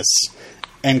villainous,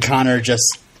 and Connor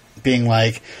just being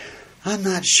like, I'm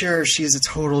not sure if she's a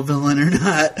total villain or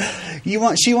not.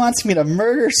 She wants me to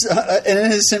murder an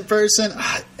innocent person,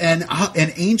 and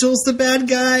Angel's the bad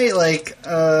guy.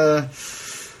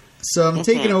 So I'm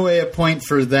taking away a point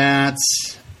for that,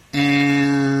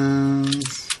 and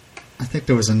I think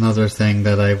there was another thing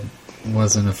that I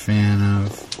wasn't a fan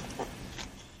of.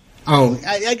 Oh,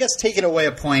 I guess taking away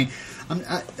a point.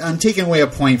 I'm taking away a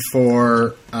point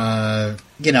for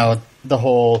the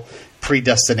whole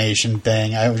predestination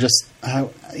thing.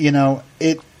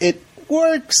 It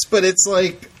works, but it's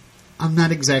like I'm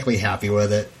not exactly happy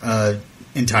with it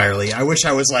entirely. I wish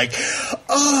I was like,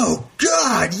 oh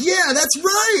God, yeah, that's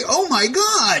right. Oh my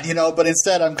God, But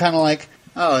instead, I'm kind of like,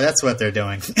 oh, that's what they're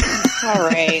doing. All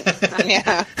right,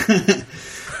 yeah.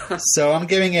 So I'm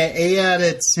giving it 8 out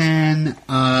of 10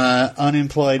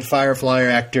 unemployed Firefly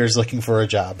actors looking for a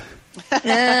job.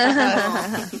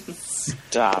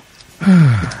 Stop.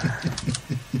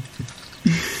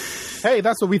 Hey,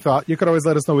 that's what we thought. You could always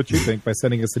let us know what you think by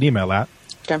sending us an email at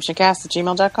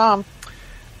GumptionCast@gmail.com.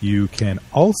 You can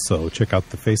also check out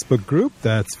the Facebook group.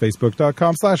 That's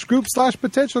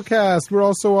facebook.com/group/potentialcast. We're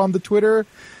also on the Twitter,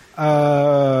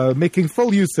 making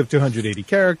full use of 280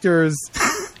 characters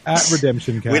at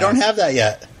RedemptionCast. We don't have that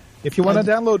yet. If you want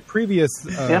to download previous...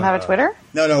 you don't have a Twitter?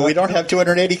 No, we don't have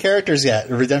 280 characters yet.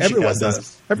 RedemptionCast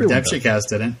does. RedemptionCast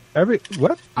didn't.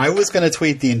 What? I was going to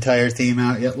tweet the entire theme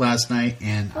out last night,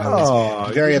 and I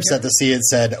was very upset to see it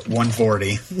said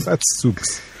 140. That's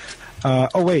soups.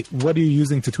 Wait, what are you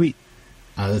using to tweet?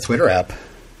 The Twitter app.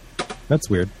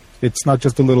 That's weird. It's not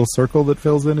just a little circle that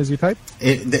fills in as you type?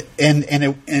 And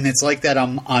it's like that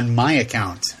on my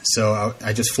account. So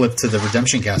I just flipped to the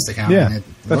RedemptionCast account. Yeah, and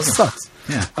that sucks.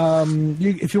 Yeah.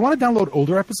 If you want to download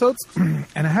older episodes, and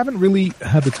I haven't really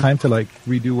had the time to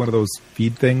redo one of those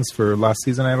feed things for last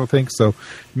season, I don't think. So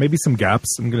maybe some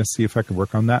gaps. I'm going to see if I can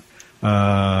work on that.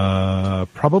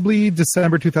 Probably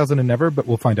December 2000 and never, but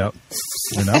we'll find out.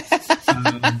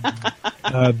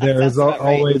 There is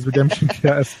always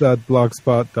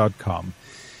redemptioncast.blogspot.com.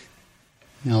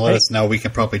 Let us know. We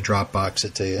can probably Dropbox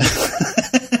it to you.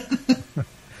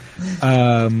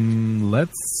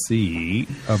 Let's see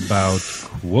about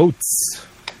quotes.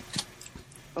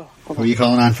 Who are you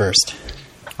calling on first?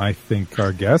 I think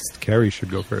our guest, Carrie, should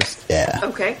go first. Yeah.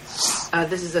 Okay.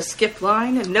 This is a skip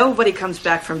line. Nobody comes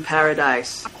back from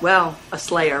paradise. Well, a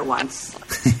slayer once.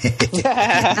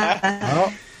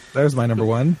 Oh, there's my number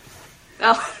one.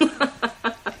 Oh.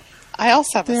 I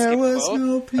also have a There skip was quote.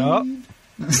 no pain. Oh.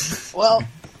 Well,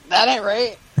 that ain't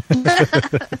right.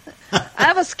 I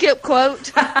have a skip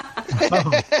quote.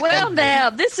 Well, now,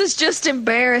 this is just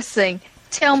embarrassing.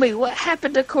 Tell me, what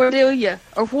happened to Cordelia?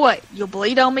 Or what? You'll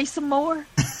bleed on me some more?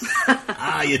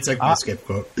 You took my skip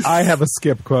quote. I have a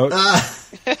skip quote.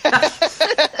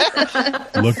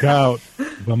 Look out.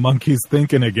 The monkey's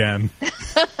thinking again.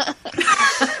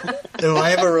 No,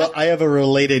 I have a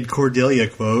related Cordelia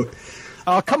quote.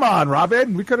 Oh, come on,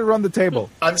 Robin. We could have run the table.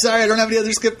 I'm sorry, I don't have any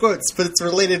other skip quotes, but it's a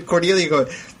related Cordelia quote.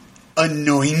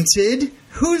 Anointed?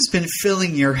 Who's been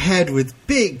filling your head with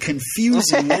big,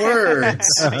 confusing words?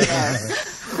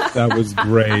 That was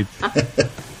great.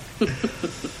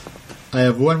 I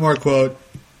have one more quote.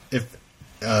 If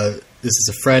this is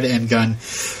a Fred and Gunn.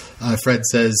 Fred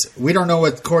says, "We don't know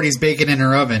what Cordy's baking in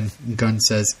her oven." And Gunn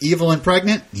says, "Evil and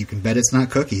pregnant? You can bet it's not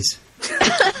cookies."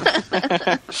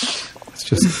 It's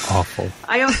just awful.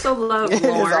 I also love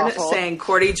Lorne saying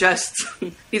Cordy just...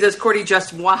 He says Cordy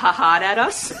just wah-ha-ha'd at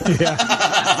us.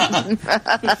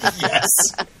 Yes.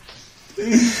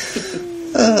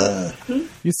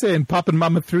 You saying Pop and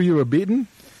Mama threw you a beating?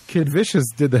 Kid Vicious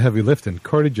did the heavy lifting.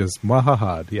 Cordy just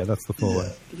mwaha-ha'd. Yeah, that's the full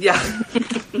way. Yeah.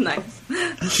 Nice.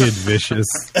 Kid Vicious.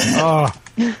 Oh,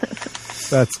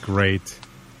 that's great.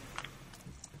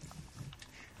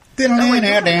 Oh,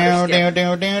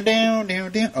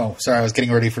 sorry, I was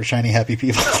getting ready for Shiny Happy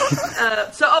People.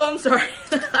 I'm sorry.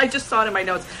 I just saw it in my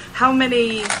notes. How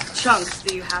many chunks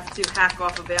do you have to hack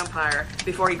off a vampire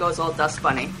before he goes all dust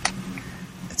bunny?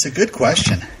 It's a good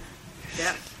question.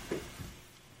 Yeah.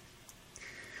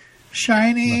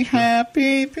 Shiny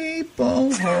Happy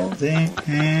People holding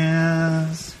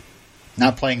hands.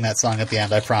 Not playing that song at the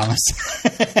end, I promise.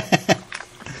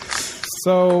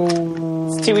 So...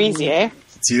 It's too easy, eh?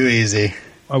 Too easy.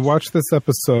 I watched this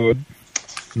episode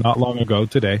not long ago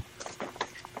today,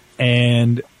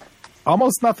 and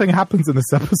almost nothing happens in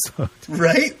this episode.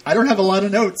 Right? I don't have a lot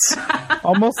of notes.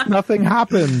 Almost nothing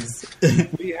happens.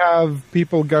 We have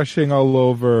people gushing all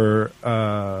over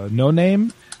No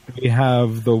Name. We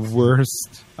have the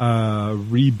worst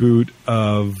reboot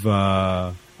of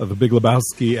The Big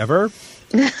Lebowski ever.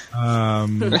 I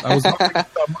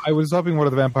was hoping one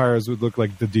of the vampires would look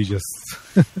like the Digis.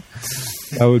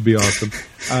 That would be awesome.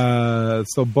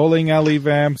 So bowling alley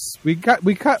vamps. We got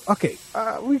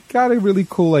a really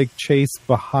cool chase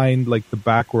behind the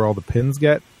back where all the pins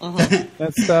get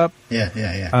messed up.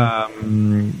 Yeah.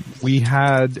 We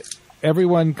had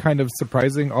everyone kind of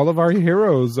surprising. All of our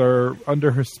heroes are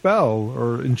under her spell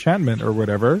or enchantment or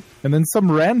whatever. And then some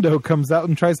rando comes out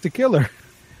and tries to kill her.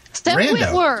 Sam Rando.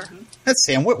 Witwer. That's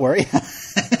Sam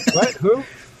Witwer. What? Who?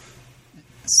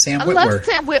 Sam I Witwer. love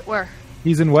Sam Witwer.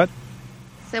 He's in what?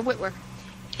 Sam Witwer.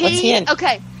 What's he in?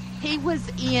 Okay, he was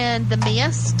in The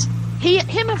Mist.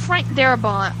 Him and Frank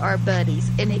Darabont are buddies,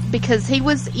 and because he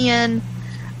was in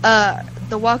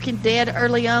The Walking Dead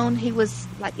early on, he was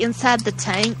like inside the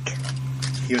tank.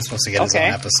 He was supposed to get his own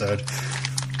episode.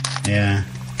 Yeah.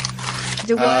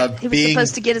 Do what? He was being-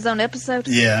 supposed to get his own episode.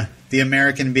 Yeah. The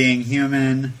American Being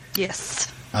Human.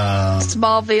 Yes.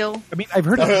 Smallville. I mean, I've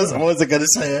heard I of wasn't going to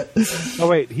say it. Oh,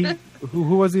 wait.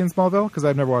 Who was he in Smallville? Because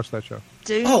I've never watched that show.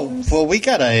 Dooms. Oh, well, we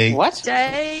got a What?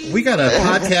 Day. We got a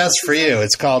podcast for you.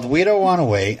 It's called We Don't Want to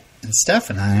Wait, and Steph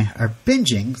and I are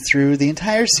binging through the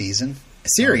entire series of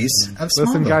Smallville.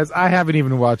 Listen, guys, I haven't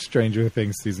even watched Stranger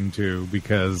Things Season 2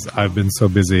 because I've been so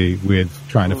busy with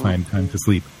trying to find time to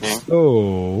sleep.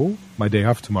 So, my day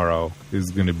off tomorrow is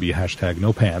going to be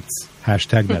 #NoPants,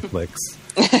 #Netflix.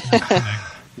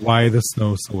 Why the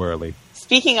snow so early?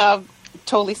 Speaking of,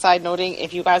 totally side noting,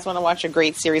 if you guys want to watch a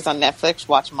great series on Netflix,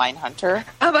 watch Mindhunter.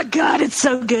 Oh my god, it's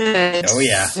so good. Oh,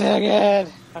 yeah. So good.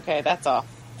 Okay, that's all.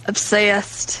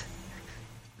 Obsessed.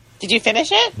 Did you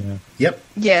finish it? Yeah. Yep.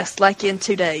 Yes, like in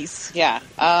 2 days. Yeah.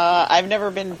 I've never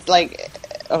been like.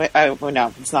 Okay, well,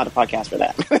 no, it's not a podcast for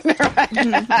that.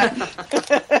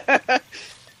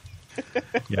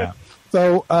 Yeah.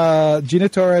 So, Gina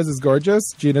Torres is gorgeous.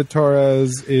 Gina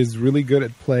Torres is really good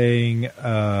at playing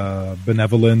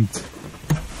benevolent,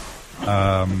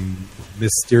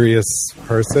 mysterious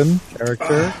person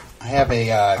character. I have a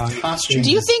costume.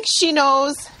 Do you think she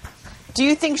knows?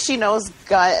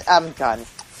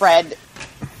 Fred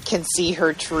can see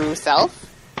her true self?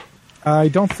 I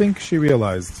don't think she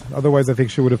realized. Otherwise, I think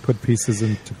she would have put pieces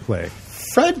into play.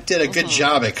 Fred did a good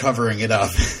job at covering it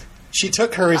up. She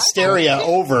took her hysteria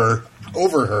over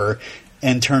her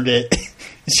and turned it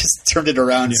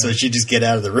around so she'd just get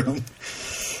out of the room.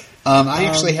 I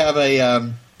actually have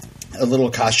a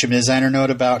little costume designer note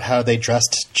about how they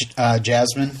dressed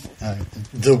Jasmine,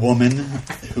 the woman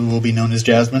who will be known as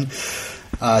Jasmine.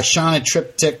 Shauna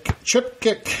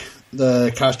Tripkick,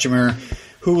 the costumer,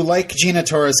 who, like Gina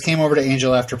Torres, came over to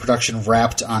Angel after production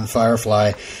wrapped on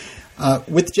Firefly.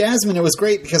 With Jasmine, it was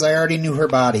great because I already knew her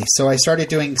body, so I started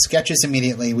doing sketches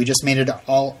immediately. We just made it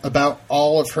all about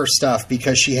all of her stuff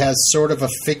because she has sort of a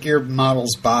figure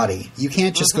model's body. You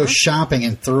can't just go shopping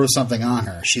and throw something on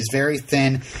her. She's very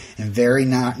thin and very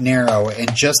narrow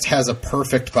and just has a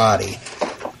perfect body.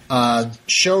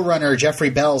 Showrunner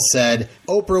Jeffrey Bell said,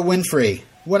 Oprah Winfrey.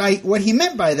 What he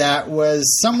meant by that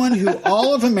was someone who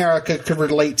all of America could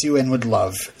relate to and would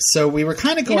love. So we were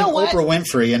kind of going Oprah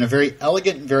Winfrey in a very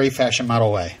elegant, very fashion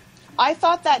model way. I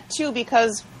thought that too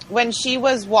because when she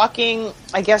was walking,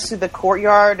 I guess, through the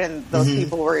courtyard and those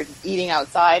people were eating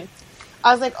outside,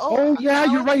 I was like, oh yeah,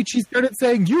 you're right. She started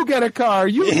saying, you get a car,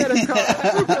 you get a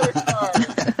car, you get a car.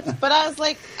 But I was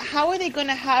like, how are they going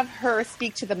to have her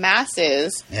speak to the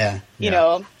masses? Yeah. You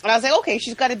know? And I was like, okay,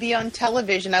 she's got to be on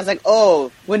television. I was like,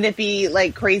 oh, wouldn't it be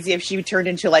like crazy if she turned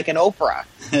into like an Oprah?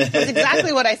 That's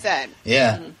exactly what I said.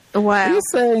 Yeah. Wow. Are you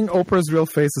saying Oprah's real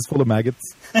face is full of maggots?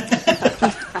 You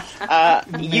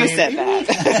said that.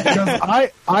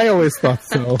 Because I always thought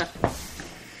so.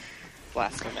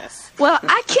 Blasphemous. Well,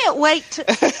 I can't wait to,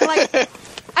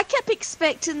 I kept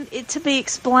expecting it to be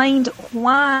explained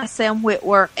why Sam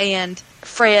Witwer and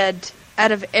Fred,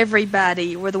 out of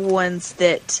everybody, were the ones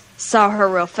that saw her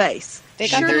real face. They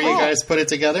got There the you call. guys put it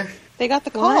together? They got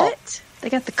the call. What? They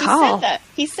got the call.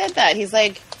 He said that. He's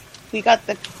like, we got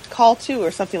the call too,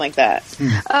 or something like that.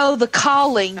 Oh, the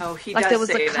calling. Oh, he like does there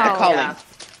was say a that. call. Calling.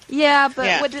 Yeah, but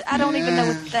Yeah. I don't even know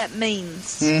what that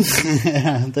means.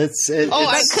 Yeah, that's it. Oh,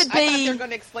 I could thought be- they were going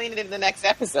to explain it in the next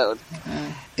episode.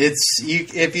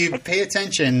 If you pay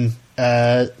attention,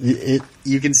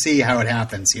 you can see how it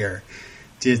happens here.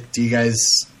 Do you guys?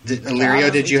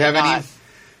 Illyrio, did you have any?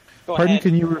 Go Pardon, ahead.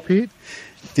 can you repeat?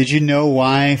 Did you know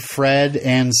why Fred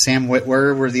and Sam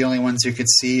Witwer were the only ones who could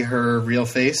see her real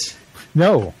face?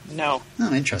 No. No.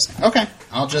 Oh, interesting. Okay,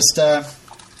 I just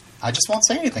won't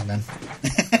say anything then.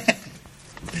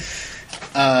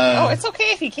 It's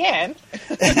okay if you can.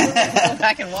 Go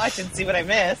back and watch and see what I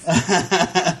missed.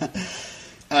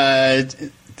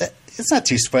 It's not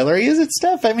too spoilery, is it,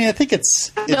 Steph? I mean, I think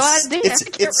it's No idea.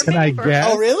 it's Can I Remember.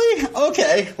 guess? Oh, really?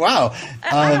 Okay. Wow.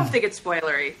 I don't think it's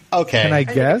spoilery. Okay. Can I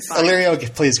guess? fine.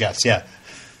 Illyrio, please guess. Yeah.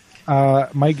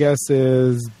 My guess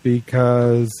is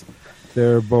because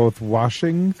they're both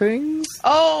washing things.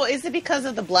 Oh, is it because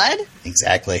of the blood?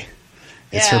 Exactly.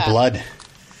 It's Yeah. her blood.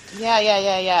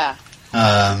 Yeah.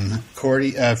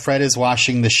 Fred is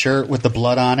washing the shirt with the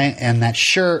blood on it, and that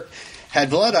shirt had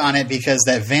blood on it because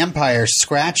that vampire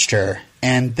scratched her,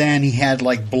 and then he had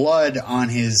like blood on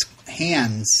his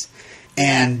hands.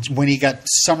 And when he got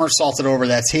somersaulted over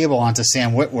that table onto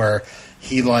Sam Witwer,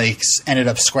 he like ended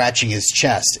up scratching his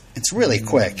chest. It's really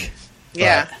quick.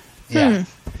 Yeah. Yeah.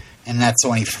 And that's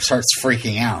when he starts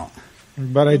freaking out.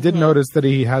 But I did notice that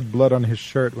he had blood on his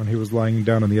shirt when he was lying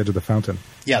down on the edge of the fountain.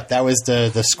 Yeah, that was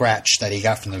the scratch that he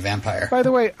got from the vampire. By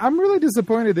the way, I'm really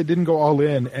disappointed they didn't go all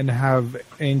in and have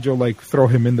Angel like throw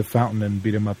him in the fountain and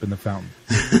beat him up in the fountain.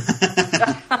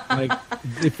 Like,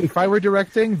 if I were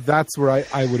directing, that's where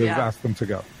I would have asked them to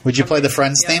go. Would you play the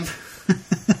Friends theme?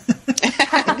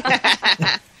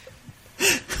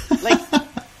 Like,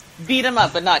 beat him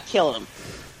up but not kill him.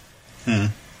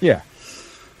 Yeah.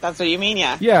 That's what you mean,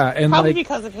 yeah? Yeah, and probably like,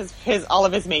 because of his all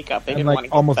of his makeup. They and didn't like want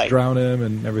to almost drown him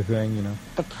and everything, you know.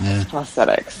 The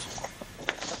prosthetics.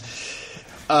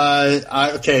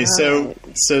 Okay, so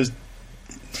here's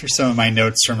some of my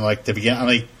notes from like the beginning. I'm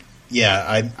like,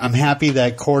 I'm happy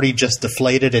that Cordy just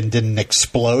deflated and didn't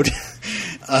explode.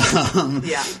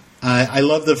 I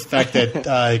love the fact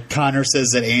that Connor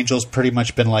says that Angel's pretty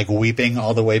much been like weeping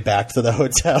all the way back to the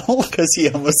hotel because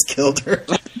he almost killed her.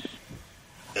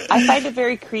 I find it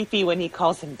very creepy when he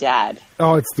calls him Dad.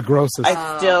 Oh, it's the grossest.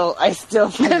 I still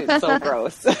find it so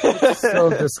gross. So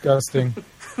disgusting.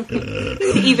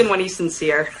 Even when he's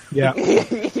sincere. Yeah.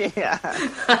 Yeah.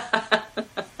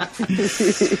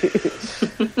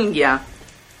 Yeah.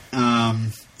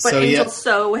 But Angel's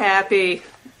so happy.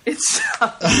 It's so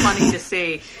funny to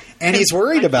see. And he's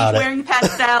worried about he's wearing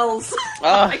pastels.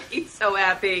 Like, he's so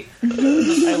happy.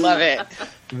 I love it.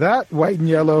 That white and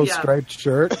yellow striped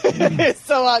shirt It's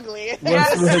so ugly.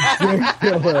 was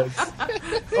ridiculous.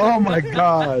 Oh my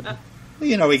god.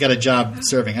 You know, we got a job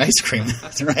serving ice cream,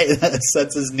 right?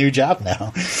 That's his new job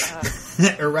now.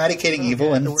 Eradicating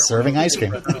evil and serving ice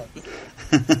cream.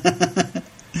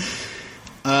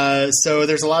 So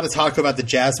there's a lot of talk about the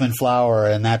jasmine flower,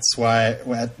 and that's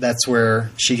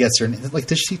where she gets her. Like,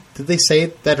 did they say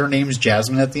that her name's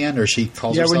Jasmine at the end, or she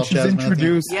calls herself when she's Jasmine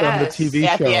introduced on the TV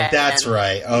show? That's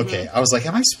right. Okay, I was like,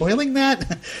 am I spoiling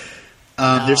that?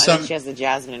 There's some. She has the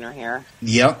jasmine in her hair.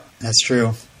 Yep, that's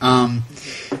true.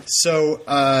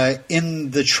 So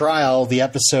in the trial, the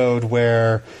episode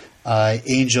where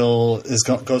Angel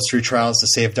goes through trials to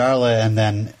save Darla, and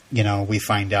then we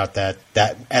find out that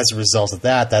as a result of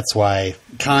that's why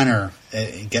Connor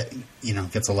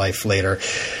gets a life later.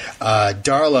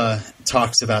 Darla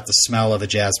talks about the smell of a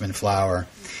jasmine flower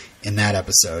in that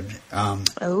episode.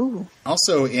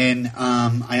 Also in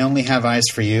I Only Have Eyes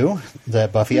for You, the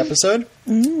Buffy episode,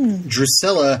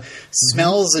 Drusilla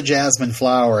smells a jasmine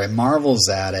flower and marvels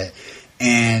at it,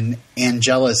 and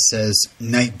Angela says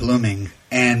night blooming.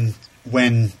 And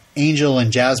when Angel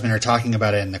and Jasmine are talking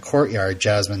about it in the courtyard,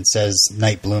 Jasmine says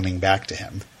night blooming back to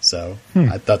him. So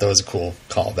I thought that was a cool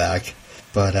callback.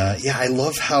 But I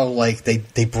love how like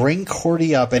they bring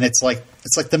Cordy up, and it's like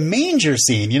the manger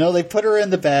scene. They put her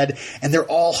in the bed, and they're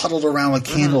all huddled around with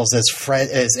candles as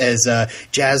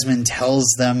Jasmine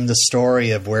tells them the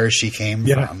story of where she came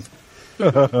from.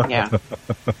 Yeah.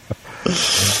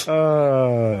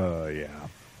 Yeah.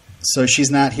 So she's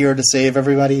not here to save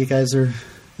everybody. You guys are.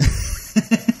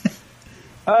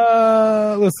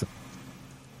 Listen.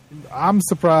 I'm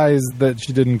surprised that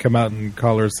she didn't come out and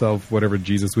call herself whatever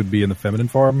Jesus would be in the feminine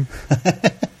form.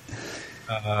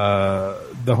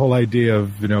 The whole idea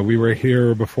of, we were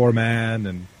here before man,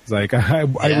 and it's like, I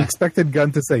expected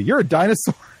Gunn to say, you're a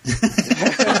dinosaur.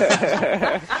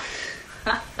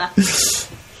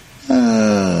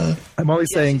 I'm only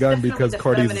saying Gunn because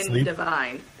Cordy's asleep.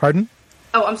 Divine. Pardon?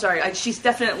 Oh, I'm sorry. She's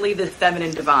definitely the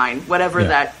feminine divine, whatever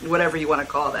you want to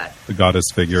call that. The goddess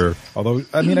figure. Although,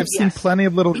 I've seen plenty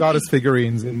of little goddess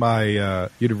figurines in my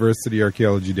university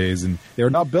archaeology days, and they're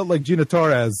not built like Gina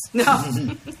Torres. No.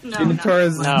 Gina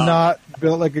Torres is not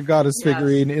built like a goddess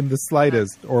figurine in the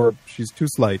slightest, or she's too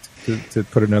slight, to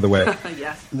put it another way.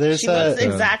 Yes. She looks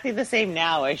exactly the same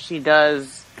now as she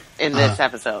does in this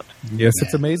episode. Yes,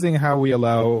 it's amazing how we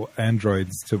allow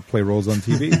androids to play roles on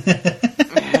TV.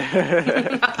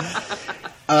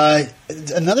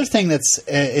 Another thing that's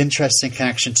an interesting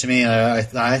connection to me I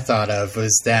thought of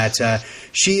was that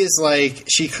she is like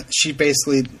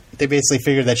they basically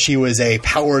figured that she was a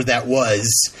power that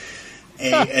was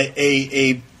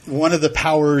a one of the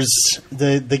powers,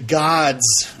 the gods,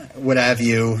 what have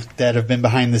you, that have been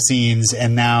behind the scenes,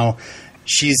 and now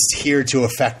she's here to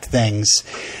affect things,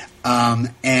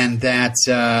 and that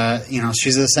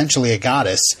she's essentially a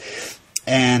goddess.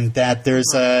 and that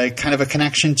there's a kind of a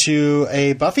connection to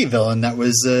a Buffy villain that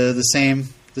was the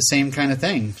same kind of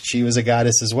thing. She was a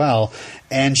goddess as well,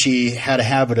 and she had a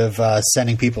habit of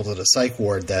sending people to the psych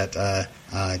ward that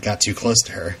got too close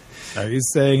to her. Are you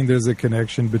saying there's a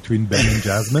connection between Ben and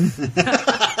Jasmine?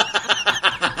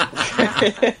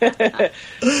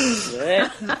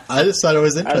 I just thought it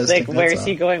was interesting. I was like, where is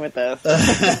he going with this?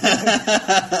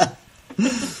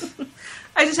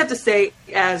 I just have to say,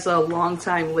 as a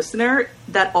longtime listener,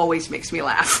 that always makes me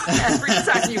laugh. Every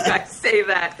time you guys say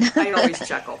that, I always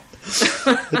chuckle.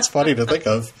 It's funny to think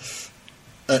of.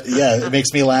 Yeah, it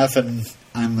makes me laugh, and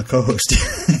I'm the co-host.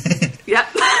 Yep.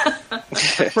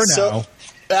 For now.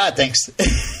 Thanks.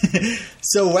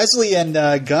 So Wesley and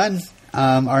Gunn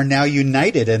are now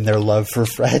united in their love for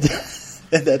Fred.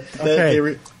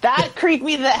 That creeped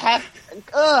me the heck.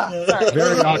 Sorry.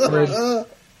 Very awkward.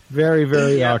 Very,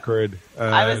 very awkward.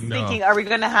 I was thinking, are we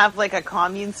going to have like a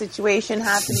commune situation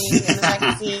happening in the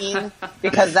next scene?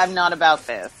 Because I'm not about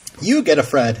this. You get a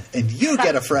Fred, and you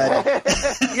get a Fred.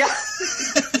 Yeah.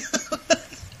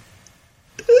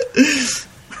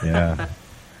 Yeah.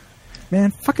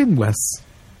 Man, fucking Wes.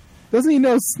 Doesn't he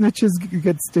know snitches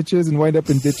get stitches and wind up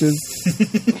in ditches?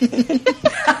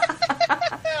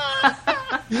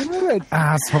 What an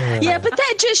asshole. Yeah, but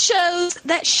that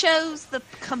shows the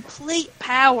complete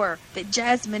power that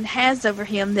Jasmine has over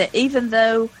him, that even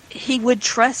though he would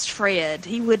trust Fred,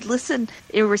 he would listen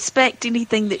and respect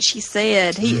anything that she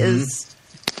said, he is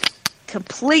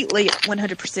completely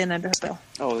 100% under her spell.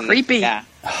 Oh, creepy. Yeah.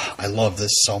 I love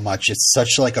this so much. It's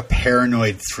such like a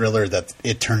paranoid thriller that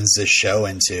it turns this show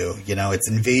into. You know, it's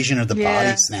Invasion of the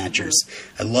Body Snatchers.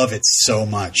 I love it so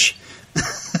much.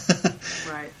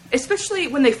 Right. Especially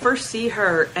when they first see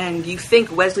her and you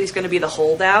think Wesley's going to be the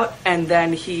holdout, and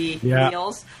then he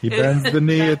kneels. He bends the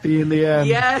knee in the end.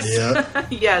 Yes. Yep.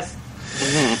 Yes.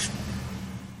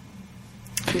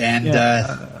 And, go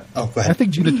ahead. I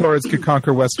think Gina Torres could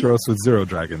conquer Westeros with 0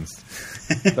 dragons.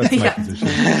 That's my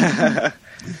position.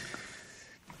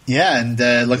 Yeah, and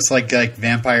it looks like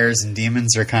vampires and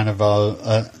demons are kind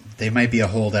of they might be a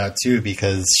holdout too,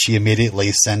 because she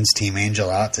immediately sends Team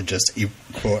Angel out to just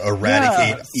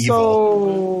eradicate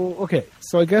evil.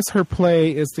 So I guess her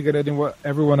play is to get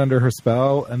everyone under her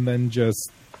spell and then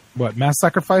just mass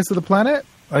sacrifice of the planet.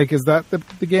 Like, is that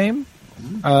the game?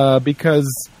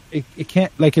 Because it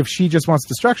can't, like, if she just wants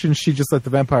destruction, she just let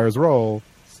the vampires roll.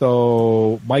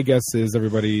 So my guess is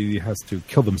everybody has to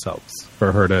kill themselves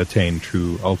for her to attain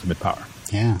true ultimate power.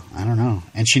 Yeah, I don't know.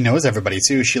 And she knows everybody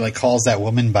too. She calls that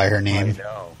woman by her name. I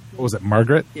know. What was it,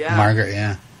 Margaret? Yeah. Margaret,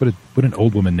 yeah. What an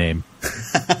old woman name.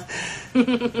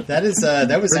 That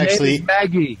was her actually name is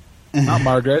Maggie, not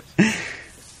Margaret.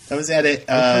 That was at it.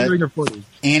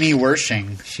 Annie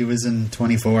Wershing. She was in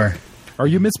 24. Are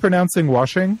you mispronouncing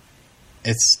washing?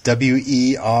 It's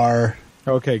WER.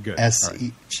 Okay, good.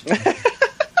 SE.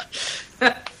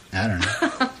 I don't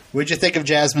know. What'd you think of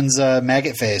Jasmine's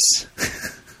maggot face?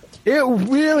 It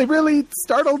really, really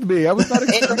startled me. I was not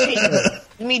expecting it.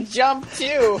 Me jump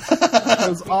too. It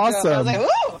was awesome. I was like,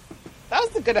 ooh, that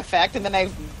was a good effect. And then I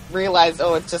realized,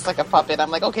 it's just like a puppet. I'm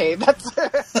like, okay, that's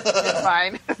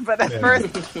fine. But at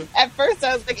first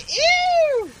I was like,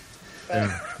 ew.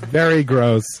 Very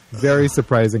gross. Very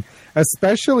surprising.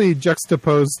 Especially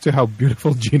juxtaposed to how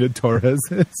beautiful Gina Torres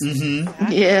is.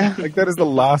 Mm-hmm. Yeah. Like, that is the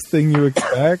last thing you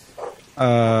expect.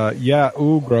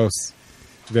 Ooh, gross.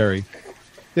 Very.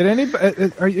 Did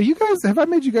anybody? Are you guys? Have I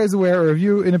made you guys aware, or have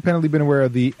you independently been aware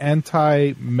of the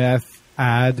anti-meth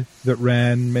ad that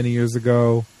ran many years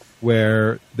ago,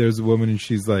 where there's a woman and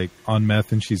she's like on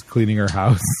meth and she's cleaning her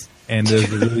house, and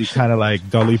there's a really kind of like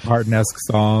Dolly Parton-esque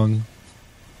song.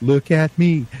 Look at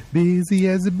me, busy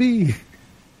as a bee.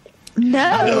 No,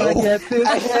 I get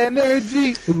this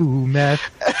energy. Ooh, meth.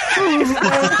 Ooh,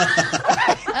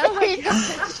 meth. Oh my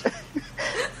gosh.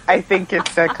 I think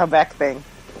it's a Quebec thing.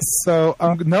 So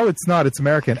no, it's not. It's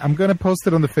American. I'm going to post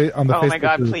it on the Facebook. Oh my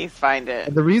God! Please find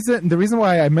it. The reason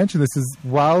why I mentioned this is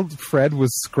while Fred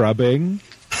was scrubbing,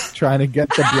 trying to get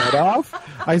the blood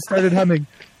off, I started humming,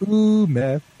 "Ooh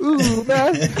meth, ooh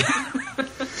meth."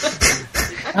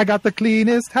 I got the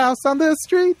cleanest house on the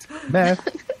street. Meth,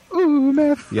 ooh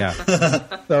meth. Yeah.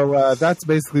 So that's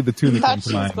basically the tune I that thought comes to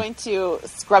she was mind. going to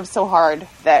scrub so hard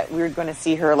that we were going to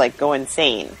see her like go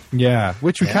insane. Yeah,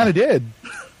 which we kind of did.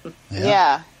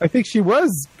 Yeah. I think she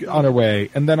was on her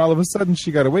way, and then all of a sudden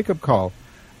she got a wake-up call.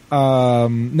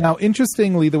 Now,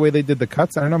 interestingly, the way they did the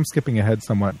cuts, I know I'm skipping ahead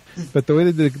somewhat, but the way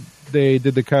they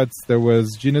did the cuts, there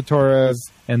was Gina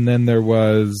Torres, and then there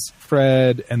was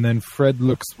Fred, and then Fred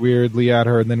looks weirdly at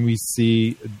her, and then we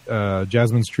see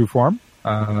Jasmine's true form.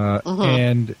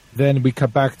 And then we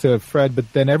cut back to Fred,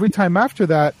 but then every time after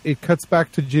that, it cuts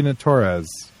back to Gina Torres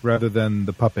rather than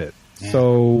the puppet. Yeah.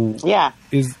 So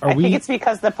I think it's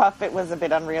because the puppet was a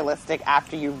bit unrealistic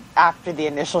after the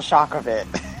initial shock of it.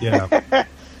 Yeah.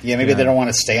 Yeah, maybe they don't want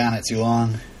to stay on it too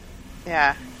long.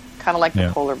 Yeah, kind of like the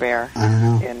polar bear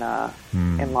I don't know.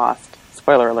 in Lost.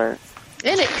 Spoiler alert.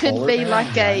 And it could Polar be bear,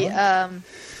 like a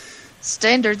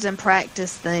standards and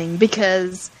practice thing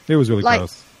because It was really Like,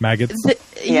 gross. Maggots. it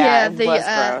was the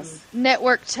gross.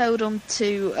 network told them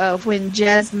to when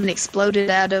Jasmine exploded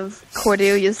out of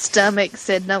Cordelia's stomach,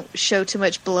 said don't show too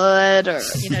much blood or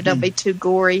don't be too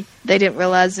gory. They didn't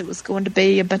realize it was going to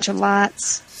be a bunch of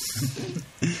lights.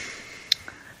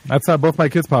 That's how both my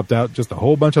kids popped out. Just a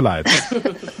whole bunch of lights.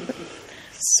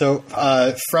 So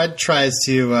Fred tries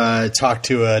to talk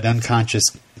to an unconscious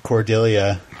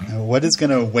Cordelia. What is going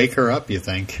to wake her up, you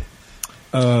think?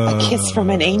 A kiss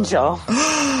from an angel.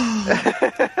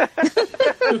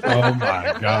 Oh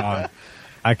my god.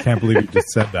 I can't believe you just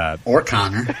said that. Or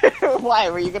Connor. Why?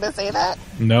 Were you going to say that?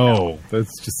 No,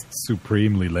 that's just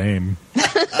supremely lame.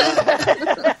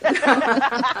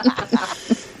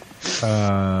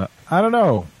 I don't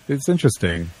know. It's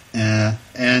interesting.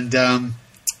 And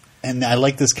I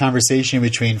like this conversation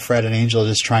between Fred and Angel,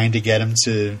 just trying to get him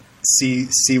to see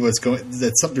what's going.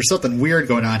 There's something weird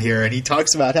going on here, and he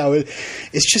talks about how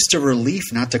it's just a relief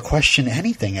not to question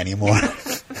anything anymore.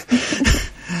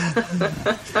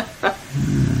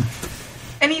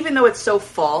 And even though it's so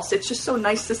false, it's just so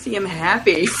nice to see him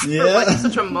happy for like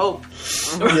such a mope.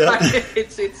 Right?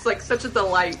 It's like such a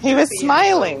delight. He was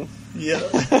smiling. Yeah.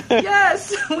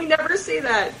 Yes, we never see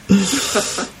that.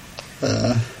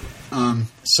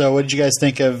 So, what did you guys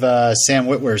think of Sam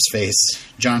Witwer's face,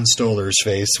 John Stoller's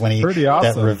face, when he Pretty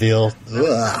awesome. that reveal?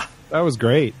 Ugh. That was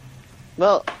great.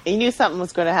 Well, he knew something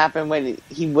was going to happen when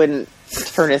he wouldn't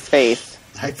turn his face.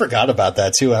 I forgot about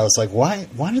that too. I was like, why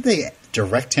did they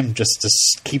direct him just to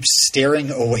keep staring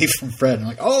away from Fred? I'm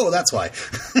like, oh, that's why.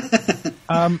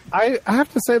 I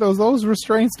have to say, those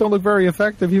restraints don't look very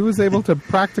effective. He was able to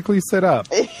practically sit up.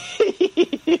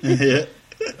 Yeah.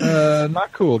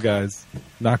 Not cool, guys.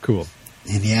 Not cool.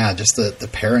 And yeah, just the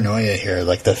paranoia here,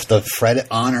 like the Fred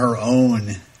on her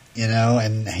own,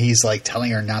 and he's like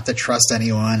telling her not to trust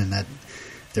anyone and that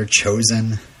they're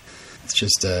chosen. It's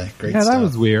just great stuff. Yeah, that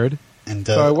was weird. And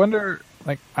so I wonder,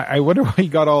 I wonder why he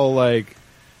got all like,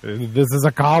 this is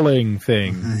a calling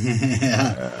thing.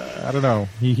 yeah. I don't know.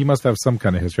 He must have some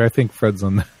kind of history. I think Fred's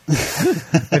on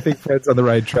the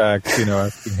right track.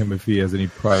 Asking him if he has any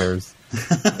priors,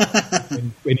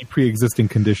 any pre-existing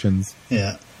conditions.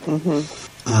 Yeah.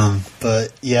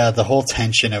 But yeah, the whole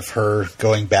tension of her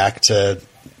going back to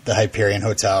the Hyperion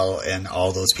Hotel and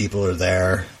all those people are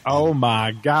there. Oh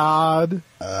my god,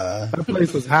 that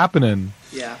place was happening.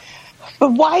 Yeah.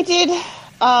 But why did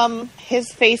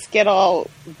his face get all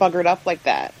buggered up like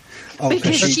that? Oh,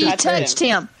 Because she touched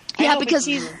him. Yeah, because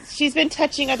she's been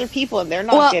touching other people, and they're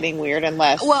not getting weird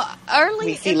unless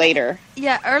we see later.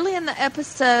 Early in the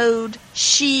episode,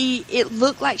 it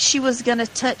looked like she was going to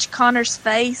touch Connor's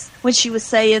face when she was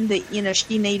saying that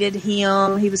she needed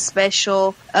him, he was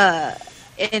special,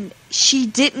 and she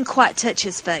didn't quite touch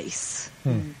his face.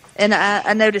 And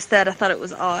I noticed that. I thought it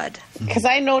was odd because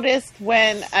I noticed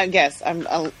when I guess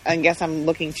I'm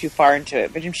looking too far into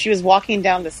it, but when she was walking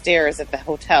down the stairs at the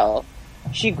hotel,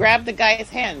 she grabbed the guy's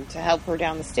hand to help her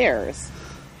down the stairs,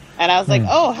 and I was like,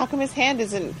 "Oh, how come his hand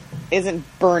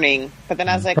isn't burning?" But then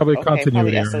I was like, probably "Okay,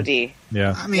 probably SOD."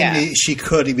 Yeah, I mean, she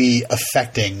could be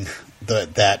affecting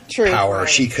that power. Right.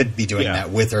 She could be doing that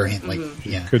with her hand.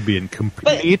 Could be in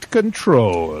complete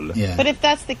control. Yeah. But if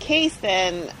that's the case,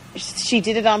 then she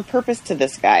did it on purpose to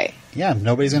this guy. Yeah,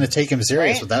 nobody's going to take him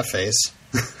serious Right? with that face.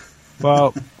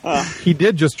 Well, he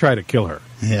did just try to kill her.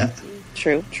 Yeah.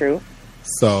 True.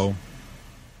 So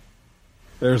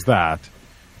there's that.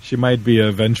 She might be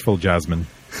a vengeful Jasmine.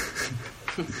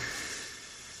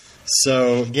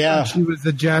 So, yeah. She was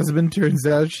a Jasmine. Turns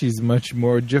out she's much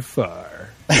more Jafar.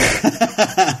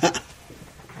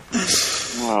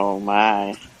 Oh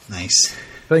my! Nice.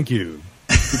 Thank you.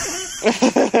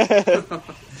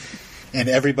 And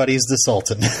everybody's the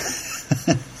Sultan.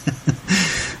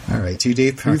 All right, too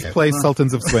deep. Please play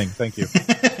Sultans of Swing. Thank you.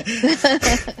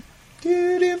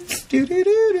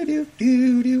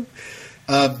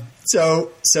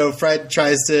 So Fred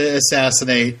tries to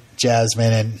assassinate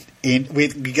Jasmine, and we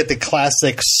get the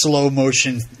classic slow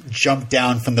motion jump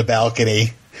down from the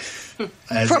balcony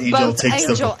as for Angel both takes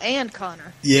Angel and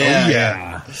Connor.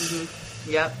 Yeah.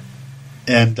 Mm-hmm. Yep.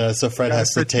 And so Fred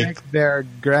has to take their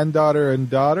granddaughter and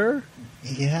daughter.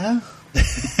 Yeah.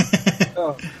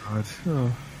 Oh God.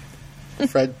 Oh.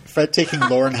 Fred taking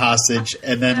Lauren hostage,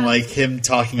 and then like him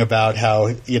talking about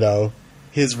how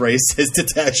his race has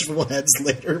detachable heads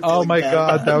later. Oh my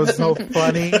God, that was so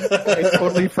funny! I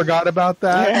totally forgot about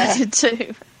that. I did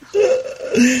too.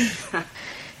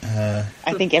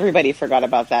 I think everybody forgot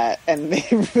about that, and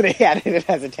they added it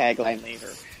as a tagline later.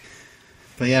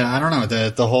 But yeah, I don't know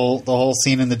the whole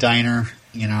scene in the diner,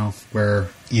 where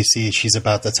you see she's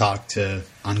about to talk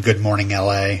on Good Morning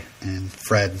L.A. and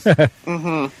Fred.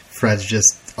 Fred's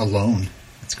just alone.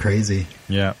 It's crazy.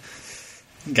 Yeah.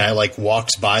 Guy like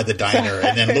walks by the diner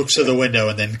and then looks to the window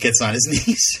and then gets on his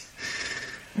knees.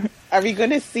 Are we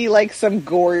going to see like some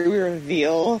gory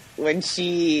reveal when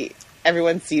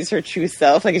everyone sees her true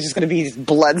self? Like it's just going to be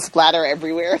blood splatter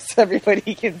everywhere so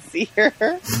everybody can see her?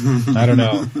 I don't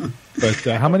know. But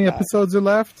how many episodes are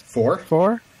left? 4.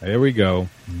 4? There we go.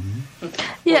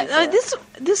 Yeah,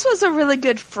 this was a really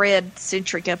good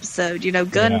Fred-centric episode.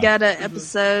 Gunn got an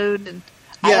episode. And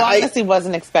I honestly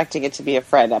wasn't expecting it to be a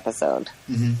Fred episode.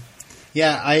 Mm-hmm.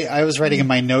 Yeah, I was writing in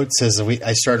my notes as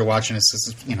I started watching this.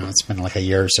 It's been like a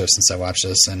year or so since I watched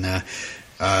this, and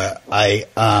I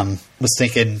was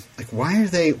thinking, like, why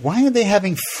are they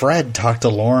having Fred talk to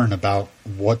Lauren about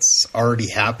what's already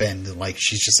happened? Like,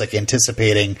 she's just like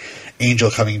anticipating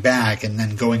Angel coming back and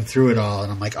then going through it all.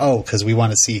 And I'm like, oh, because we're going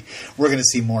to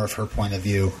see more of her point of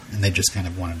view, and they just kind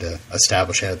of wanted to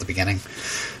establish it at the beginning.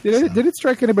 Did it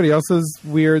strike anybody else as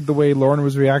weird the way Lauren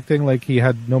was reacting? Like he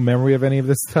had no memory of any of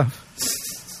this stuff.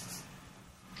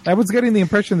 I was getting the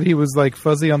impression that he was like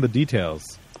fuzzy on the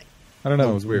details. I don't know.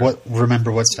 It was weird.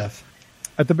 Remember what stuff?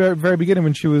 At the very beginning,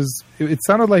 when she was, it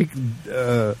sounded like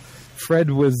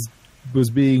Fred was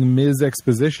being Ms.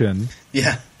 Exposition.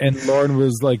 Yeah, and Lauren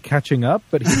was like catching up,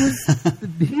 but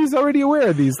he's already aware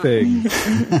of these things.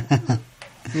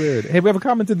 It's weird. Hey, we have a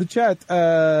comment in the chat.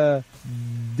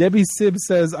 Debbie Sib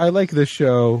says, "I like this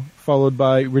show," followed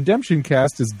by "Redemption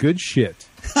Cast is good shit."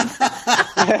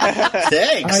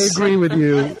 Thanks. I agree with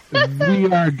you.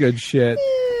 We are good shit.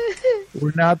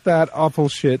 We're not that awful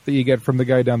shit that you get from the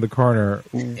guy down the corner.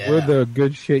 Yeah. We're the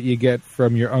good shit you get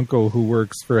from your uncle who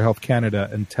works for Health Canada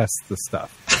and tests the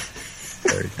stuff.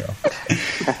 There you go.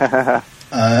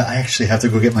 I actually have to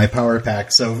go get my power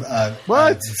pack. So,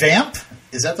 what? Vamp?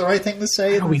 Is that the right thing to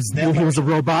say? I always knew he was a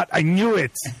robot. I knew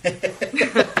it.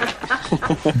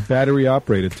 Battery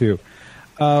operated, too.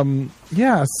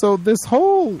 Yeah, so this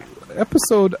whole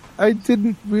episode, I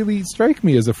didn't really strike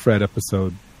me as a Fred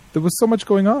episode. There was so much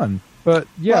going on. But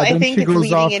yeah, well, then I think she it's goes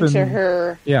leading off into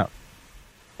her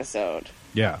episode.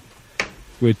 Yeah,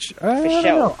 which I don't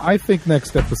know. I think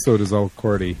next episode is all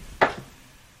Cordy,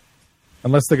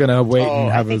 unless they're gonna wait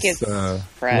and have us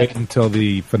wait until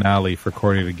the finale for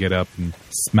Cordy to get up and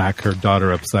smack her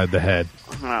daughter upside the head.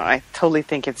 I totally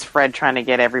think it's Fred trying to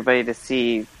get everybody to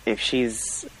see if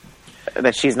she's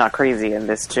not crazy and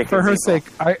this chick. For her sake,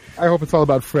 I hope it's all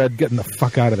about Fred getting the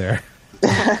fuck out of there.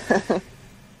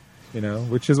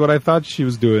 Which is what I thought she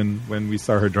was doing when we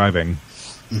saw her driving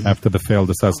after the failed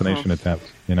assassination attempt.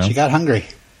 She got hungry.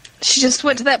 She just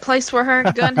went to that place where her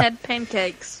and Gunn had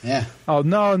pancakes. Yeah. Oh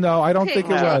no, I don't think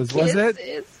it was. Was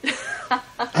it?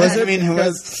 Was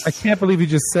it? I can't believe you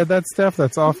just said that, Steph.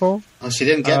 That's awful. Oh, she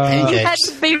didn't get pancakes. You had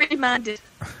to be reminded.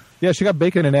 Yeah, she got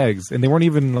bacon and eggs, and they weren't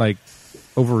even like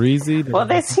over easy. Well,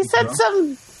 he said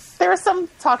some. There was some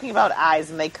talking about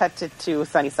eyes, and they cut it to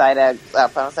sunny side up. I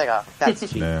was like, oh, that's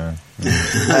cheap. Yeah.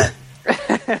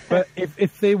 But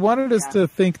if they wanted us to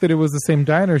think that it was the same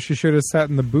diner, she should have sat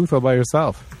in the booth all by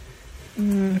herself.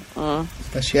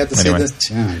 But she had to say this.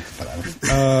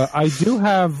 Whatever. I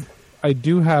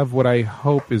do have what I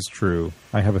hope is true.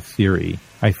 I have a theory.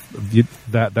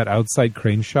 That outside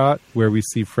crane shot where we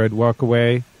see Fred walk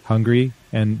away hungry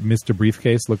and Mr.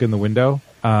 Briefcase look in the window.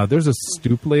 There's a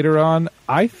stoop later on.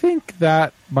 I think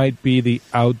that might be the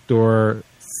outdoor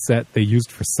set they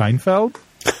used for Seinfeld.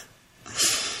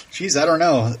 Jeez, I don't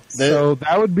know. So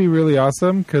that would be really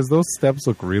awesome because those steps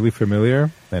look really familiar.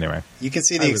 Anyway. You can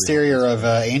see the exterior of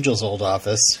Angel's old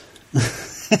office.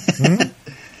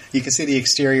 You can see the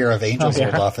exterior of Angel's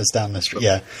old office down the street.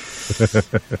 Yeah.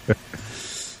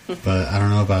 But I don't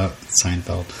know about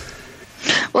Seinfeld.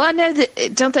 Well, I know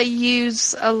that don't they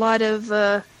use a lot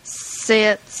of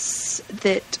sets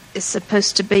that is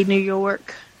supposed to be New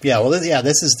York? Yeah, well,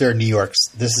 this is their New York.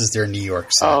 This is their New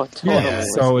York set. Oh, totally. Yeah,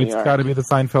 so it's got to be the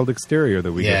Seinfeld exterior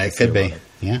that we. Yeah, it could be.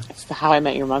 Yeah, it's the How I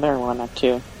Met Your Mother one up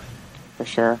too, for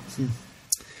sure.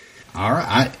 All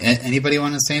right. Anybody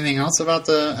want to say anything else about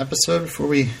the episode before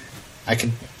we? I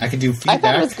could do feedback. I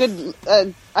thought it was good.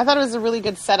 I thought it was a really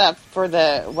good setup for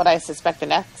what I suspect the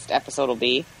next episode will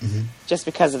be, just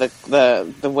because of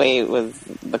the way it was,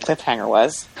 the cliffhanger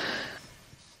was.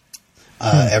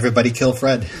 Everybody kill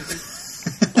Fred.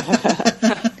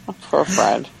 Poor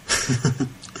Fred.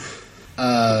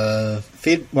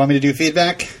 Want me to do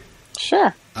feedback?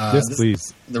 Sure. Yes,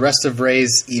 please. The rest of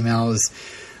Ray's email is,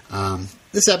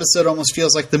 this episode almost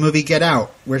feels like the movie Get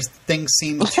Out, where things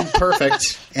seem too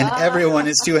perfect and everyone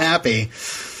is too happy.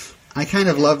 I kind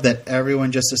of love that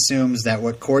everyone just assumes that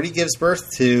what Cordy gives birth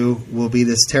to will be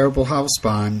this terrible house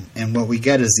spawn, and what we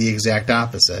get is the exact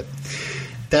opposite.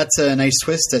 That's a nice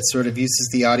twist that sort of uses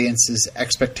the audience's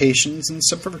expectations and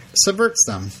subverts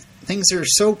them. Things are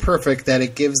so perfect that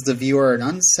it gives the viewer an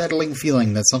unsettling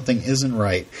feeling that something isn't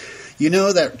right. You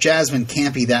know that Jasmine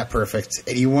can't be that perfect,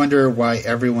 and you wonder why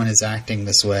everyone is acting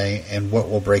this way and what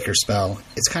will break her spell.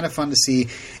 It's kind of fun to see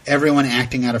everyone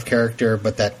acting out of character,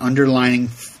 but that underlying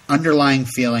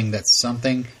feeling that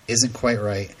something isn't quite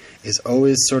right is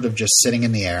always sort of just sitting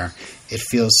in the air. It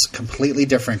feels completely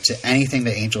different to anything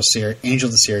that Angel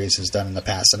the series has done in the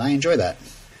past, and I enjoy that.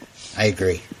 I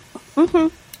agree. Mm-hmm.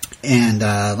 And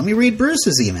let me read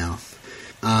Bruce's email.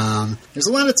 There's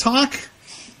a lot of talk,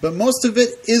 but most of it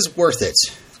is worth it.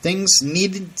 Things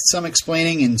needed some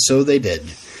explaining, and so they did.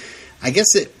 I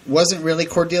guess it wasn't really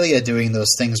Cordelia doing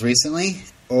those things recently,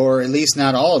 or at least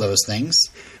not all of those things.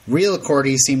 Real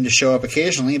Cordy seemed to show up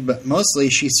occasionally, but mostly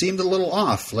she seemed a little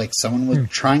off, like someone was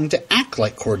trying to act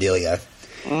like Cordelia.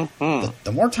 Mm-hmm.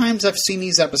 The more times I've seen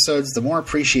these episodes, the more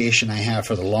appreciation I have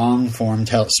for the long-form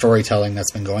storytelling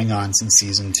that's been going on since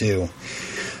Season 2.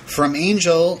 From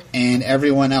Angel and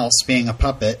everyone else being a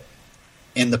puppet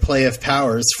in the play of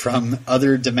powers from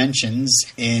other dimensions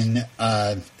in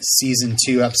Season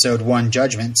 2, Episode 1,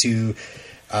 Judgment, to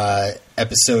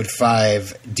Episode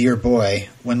 5, Dear Boy,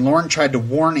 when Lorne tried to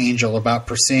warn Angel about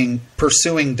pursuing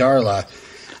Darla,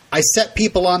 I set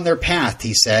people on their path,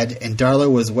 he said, and Darla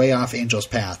was way off Angel's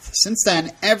path. Since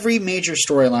then, every major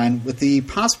storyline, with the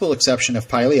possible exception of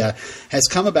Pylea, has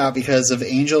come about because of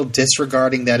Angel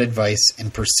disregarding that advice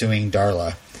and pursuing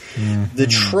Darla. Mm-hmm. The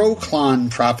Troclon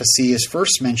prophecy is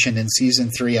first mentioned in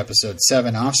Season 3, Episode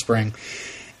 7, Offspring.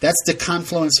 That's the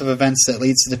confluence of events that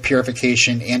leads to the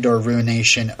purification and or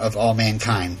ruination of all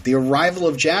mankind. The arrival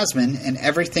of Jasmine and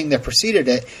everything that preceded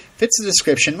it fits the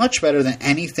description much better than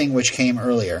anything which came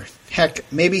earlier.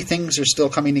 Heck, maybe things are still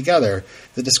coming together.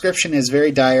 The description is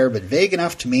very dire but vague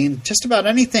enough to mean just about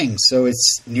anything, so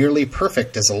it's nearly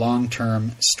perfect as a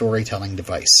long-term storytelling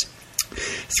device.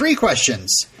 3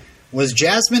 questions. Was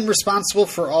Jasmine responsible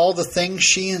for all the things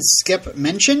she and Skip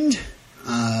mentioned?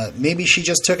 Maybe she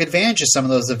just took advantage of some of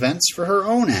those events for her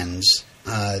own ends.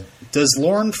 Does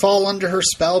Lorne fall under her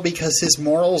spell because his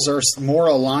morals are more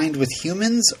aligned with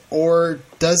humans, or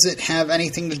does it have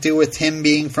anything to do with him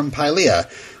being from Pylea?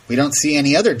 We don't see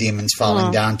any other demons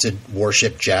falling down to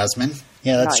worship Jasmine.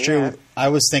 Yeah, that's Not true. yet. I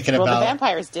was thinking about... Well, the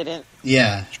vampires didn't.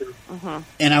 Yeah. Mm-hmm.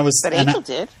 And I was... But Angel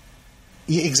did.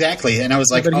 Yeah, exactly. And I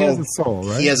was like, but he has a soul,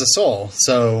 right? He has a soul,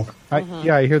 so...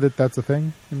 Yeah, I hear that's a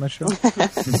thing in my show.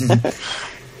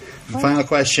 Final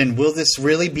question. Will this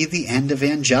really be the end of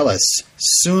Angelus?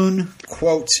 Soon,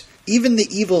 quote, even the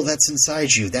evil that's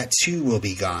inside you, that too will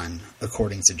be gone,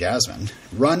 according to Jasmine.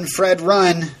 Run, Fred,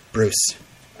 run. Bruce.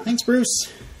 Thanks,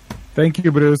 Bruce. Thank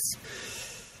you, Bruce.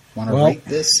 Want to rate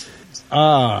this?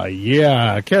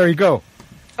 Yeah. Carrie, go.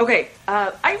 Okay,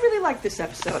 I really like this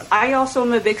episode. I also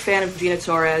am a big fan of Gina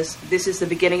Torres. This is the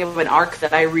beginning of an arc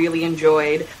that I really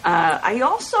enjoyed. I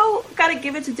also got to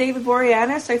give it to David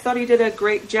Boreanaz. I thought he did a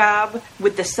great job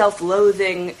with the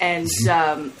self-loathing and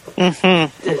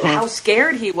how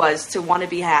scared he was to want to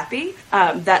be happy.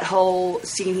 That whole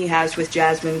scene he has with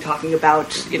Jasmine talking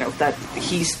about, that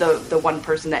he's the one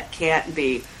person that can't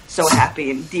be so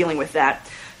happy and dealing with that.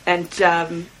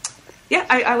 And... yeah,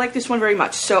 I like this one very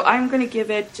much. So I'm going to give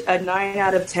it a 9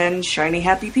 out of 10 shiny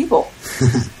happy people.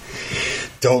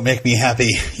 Don't make me happy.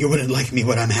 You wouldn't like me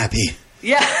when I'm happy.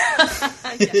 Yeah.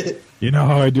 Yeah. You know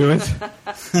how I do it?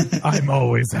 I'm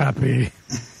always happy.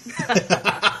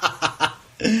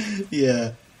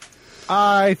 Yeah.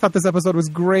 I thought this episode was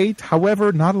great.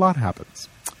 However, not a lot happens.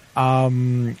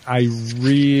 I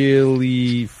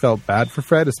really felt bad for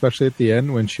Fred, especially at the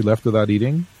end when she left without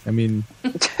eating. I mean...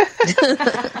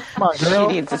 Come on, girl.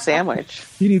 He needs a sandwich.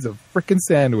 He needs a frickin'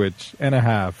 sandwich and a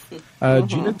half.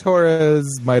 Gina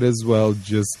Torres might as well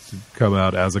just come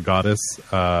out as a goddess.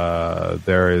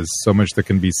 There is so much that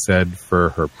can be said for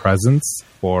her presence,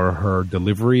 for her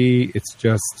delivery. It's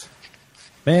just,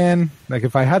 man, like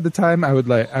if I had the time, I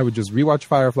would just rewatch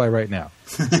Firefly right now.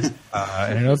 And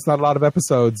I know it's not a lot of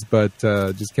episodes, but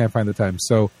just can't find the time.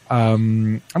 So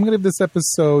I'm going to give this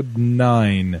episode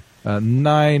 9.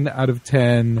 9 out of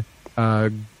 10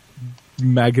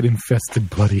 maggot-infested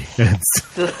bloody heads.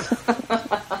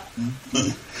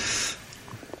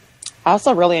 I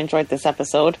also really enjoyed this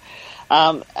episode.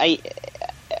 I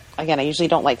usually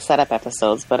don't like setup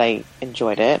episodes, but I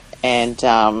enjoyed it. And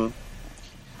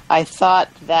I thought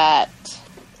that,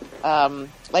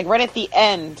 like right at the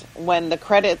end, when the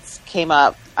credits came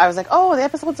up, I was like, oh, the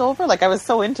episode's over? Like, I was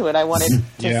so into it. I wanted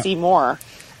to see more.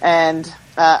 And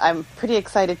I'm pretty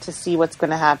excited to see what's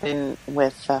going to happen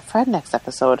with Fred next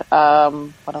episode.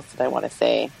 What else did I want to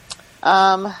say?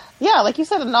 Yeah, like you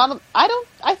said,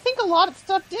 I think a lot of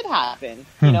stuff did happen.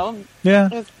 You know,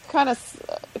 it was kind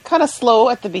of slow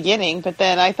at the beginning, but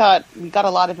then I thought we got a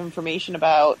lot of information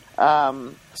about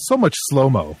so much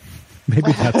slow-mo.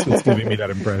 Maybe that's what's giving me that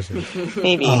impression.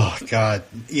 Maybe. Oh God,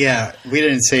 yeah. We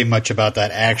didn't say much about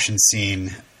that action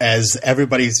scene as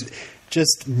everybody's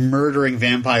just murdering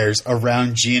vampires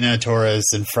around Gina Torres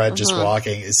and Fred just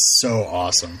walking is so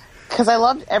awesome. Because I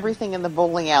loved everything in the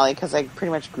bowling alley, because I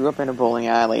pretty much grew up in a bowling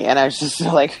alley, and I was just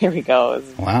like, here we go.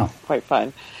 It was quite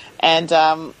fun. And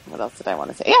what else did I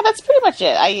want to say? Yeah, that's pretty much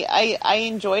it. I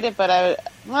enjoyed it, but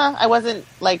I wasn't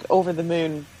like over the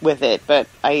moon with it. But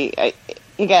I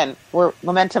again,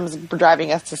 momentum's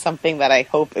driving us to something that I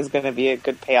hope is going to be a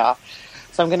good payoff.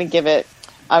 So I'm going to give it.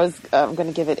 I'm going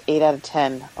to give it 8 out of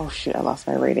 10. Oh shoot, I lost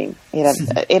my rating. 8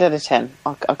 out of 10.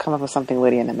 I'll come up with something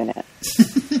witty in a minute.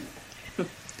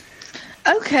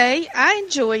 Okay, I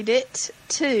enjoyed it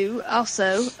too.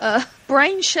 Also,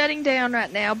 brain shutting down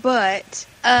right now, but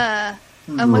oh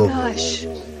my gosh,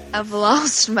 I've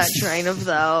lost my train of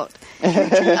thought.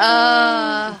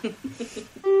 I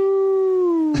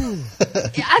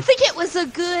think it was a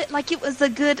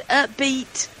good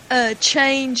upbeat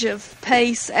change of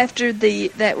pace after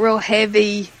that real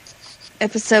heavy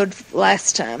episode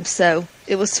last time. So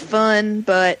it was fun,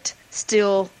 but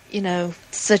still,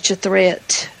 such a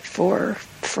threat for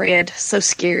Fred. So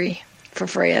scary for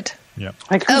Fred. Yeah.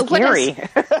 Like, who's Gary? So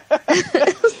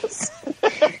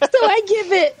I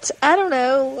give it, I don't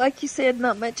know, like you said,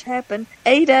 not much happened.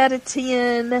 8 out of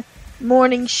 10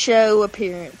 morning show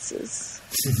appearances.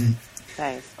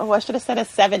 Nice. Oh, I should have said a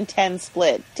 7-10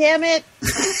 split. Damn it.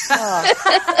 Oh.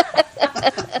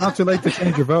 Not too late to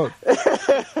change your vote.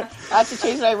 I have to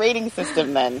change my rating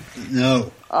system then.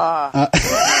 No. I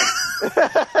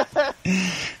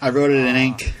wrote it in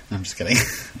ink. No, I'm just kidding.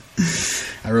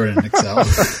 I wrote it in Excel.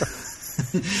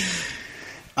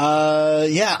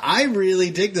 Yeah, I really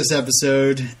dig this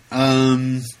episode.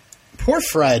 Poor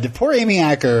Fred, poor Amy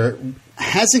Acker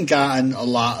hasn't gotten a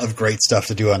lot of great stuff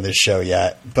to do on this show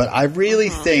yet, but I really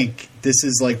think this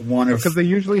is like one of... Because they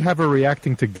usually have her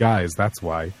reacting to guys, that's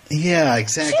why. Yeah,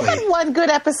 exactly. She had one good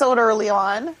episode early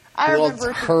on. I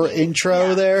remember her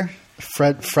intro there,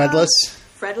 Fredless.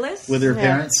 Fredless? With her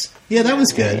parents. Yeah, that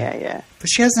was good. Yeah. But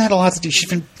she hasn't had a lot to do. She's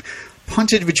been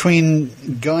punted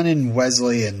between Gunn and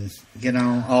Wesley and,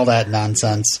 all that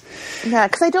nonsense. Yeah,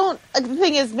 because the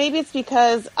thing is, maybe it's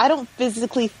because I don't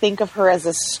physically think of her as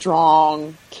a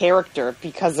strong character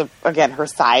because of, again, her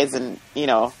size and,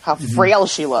 how frail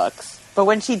she looks. But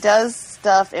when she does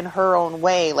stuff in her own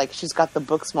way, like she's got the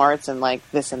book smarts and like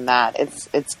this and that,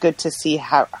 it's good to see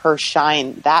her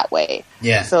shine that way.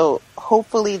 Yeah. So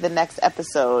hopefully the next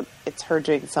episode, it's her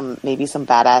doing maybe some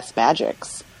badass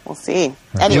magics. We'll see.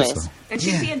 Anyways. And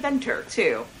she's the inventor,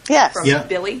 too. Yes. From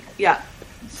Billy. Yeah.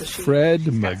 So Fred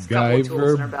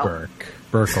MacGyver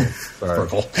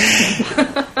Burkle.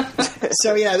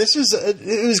 So, yeah,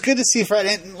 it was good to see Fred.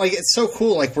 And, it's so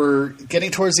cool. Like, we're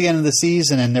getting towards the end of the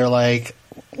season, and they're like,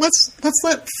 let's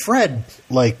let Fred,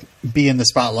 be in the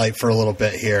spotlight for a little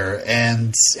bit here.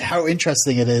 And how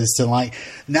interesting it is to,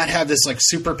 not have this,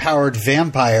 super-powered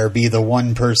vampire be the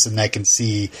one person that can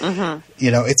see,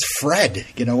 it's Fred.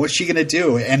 What's she going to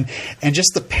do? And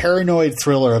just the paranoid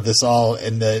thriller of this all.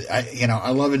 And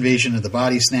I love Invasion of the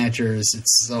Body Snatchers.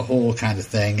 It's the whole kind of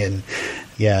thing. And,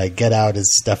 yeah, Get Out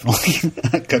is definitely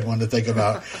a good one to think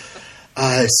about.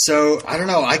 So I don't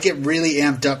know. I get really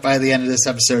amped up by the end of this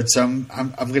episode. So I'm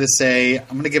going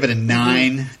to give it a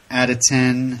 9 out of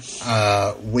 10.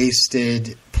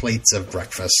 Wasted plates of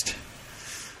breakfast.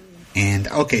 And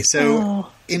okay, so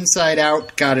Inside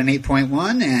Out got an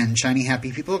 8.1, and Shiny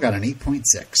Happy People got an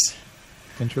 8.6.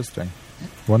 Interesting.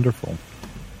 Wonderful.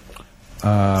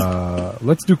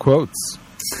 Let's do quotes.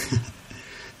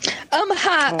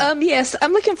 Hi. Yes,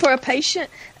 I'm looking for a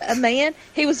man.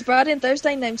 He was brought in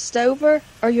Thursday named Stover.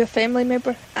 Are you a family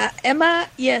member? Am I?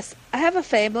 Yes, I have a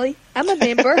family. I'm a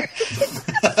member.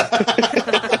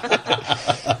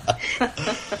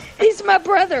 He's my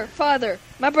father.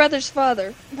 My brother's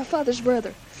father. My father's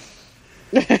brother.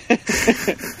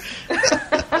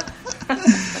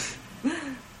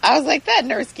 I was like, that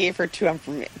nurse gave her too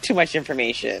much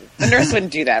information. The nurse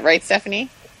wouldn't do that, right, Stephanie?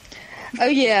 Oh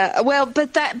yeah. Well,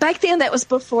 but that back then that was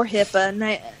before HIPAA.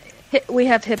 Now, we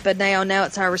have HIPAA now. Now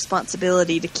it's our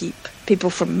responsibility to keep people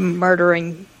from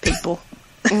murdering people.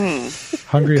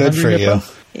 Hungry, Good hungry for hippo?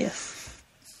 you. Yes.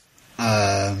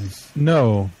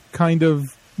 No, kind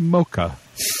of mocha.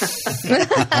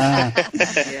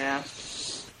 Yeah.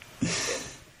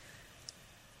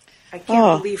 I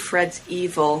can't believe Fred's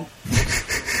evil.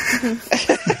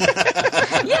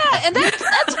 Yeah, and that's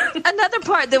another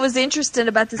part that was interesting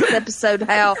about this episode.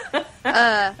 How,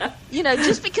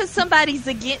 just because somebody's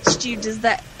against you, does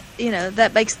that,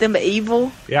 that makes them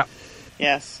evil? Yeah.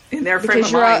 Yes. In their frame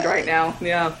of mind right now.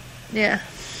 Yeah. Yeah.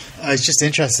 It's just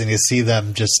interesting to see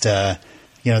them just,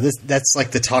 that's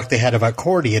like the talk they had about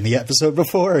Cordy in the episode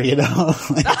before,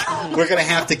 Like, we're going to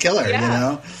have to kill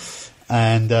her,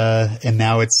 And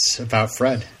now it's about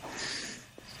Fred.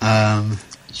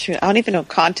 Shoot, I don't even know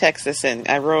context this in.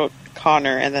 I wrote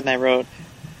Connor, and then I wrote,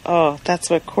 "Oh, that's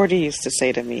what Cordy used to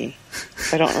say to me."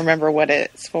 I don't remember what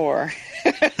it's for.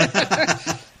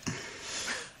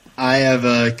 I have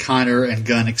a Connor and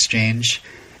Gunn exchange.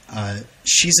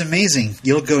 She's amazing.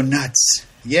 You'll go nuts.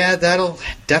 Yeah, that'll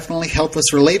definitely help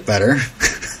us relate better.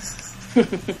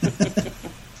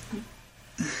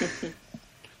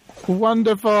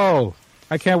 Wonderful.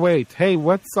 I can't wait. Hey,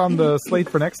 what's on the slate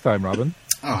for next time, Robin?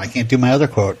 Oh, I can't do my other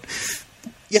quote.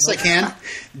 Yes, I can.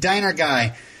 Diner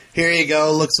guy. Here you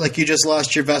go. Looks like you just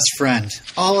lost your best friend.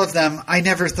 All of them. I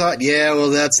never thought, yeah, well,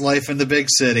 that's life in the big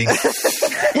city. All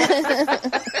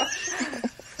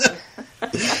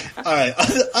right.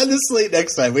 On the slate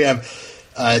next time, we have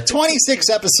 26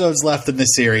 episodes left in the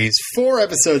series, 4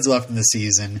 episodes left in the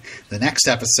season. The next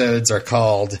episodes are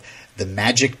called The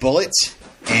Magic Bullet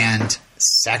and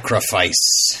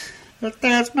Sacrifice. But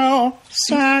there's no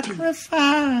sacrifice.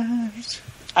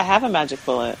 I have a magic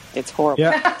bullet. It's horrible.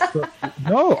 Yeah.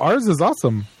 No, ours is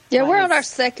awesome. Yeah, we're on our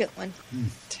second one.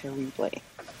 Terribly.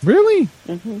 Really?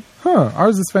 Mm-hmm. Huh.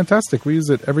 Ours is fantastic. We use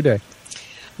it every day.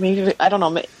 Maybe, I don't know.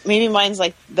 Maybe mine's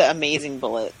like the amazing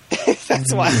bullet.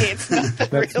 That's why it's not the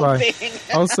That's real why. thing.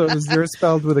 Also, is yours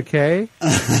spelled with a K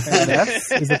and an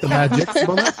S? Is it the Magic's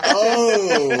bullet?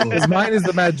 Oh. Because mine is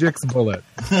the Magic's bullet.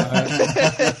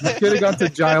 You could have gone to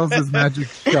Giles's Magic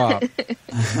Shop.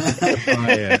 To buy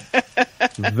it.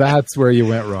 That's where you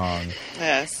went wrong.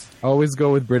 Yes. Always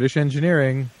go with British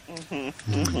engineering.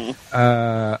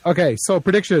 Okay, so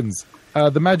predictions.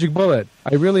 The Magic Bullet.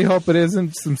 I really hope it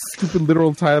isn't some stupid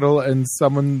literal title and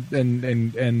someone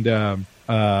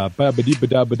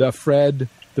Fred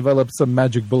develops some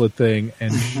magic bullet thing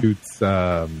and shoots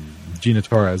Gina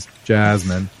Torres,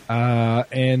 Jasmine.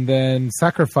 And then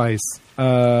Sacrifice.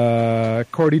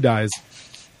 Cordy dies.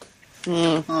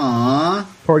 Aww.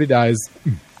 Cordy dies.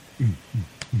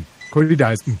 Cordy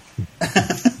dies.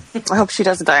 I hope she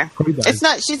doesn't die. Cordy dies. It's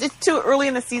not. It's too early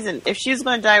in the season. If she's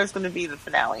going to die, it's going to be the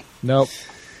finale. Nope.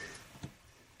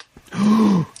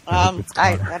 I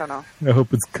don't know. I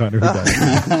hope it's Connor who dies.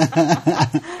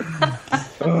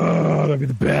 Oh, that'd be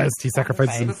the best. He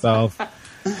sacrifices himself.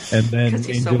 And then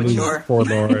he's so Angel is mature.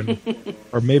 forlorn.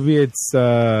 Or maybe it's... they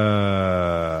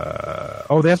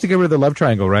have to get rid of the love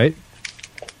triangle, right?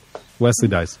 Wesley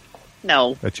dies.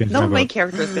 No. That changed No my main vote.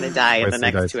 character is going to die in the Wesley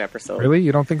next dies. 2 episodes. Really?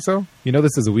 You don't think so? You know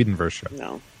this is a Whedonverse show.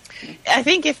 No. I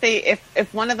think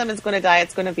if one of them is going to die,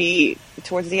 it's going to be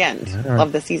towards the end All right.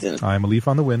 of the season. I'm a leaf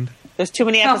on the wind. There's too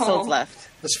many episodes left.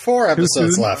 There's 4 Too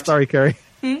episodes soon? left. Sorry, Carrie.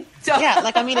 Yeah,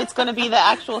 it's going to be the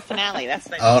actual finale. That's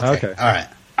what I mean. Okay. Okay. All right.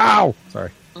 Ow!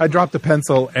 Sorry. I dropped a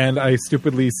pencil and I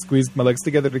stupidly squeezed my legs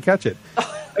together to catch it.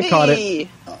 I caught it. Hey.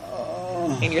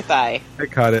 In your thigh. I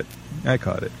caught it.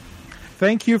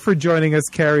 Thank you for joining us,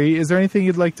 Carrie. Is there anything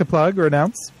you'd like to plug or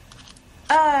announce?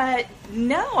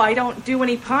 No, I don't do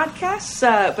any podcasts,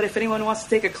 but if anyone wants to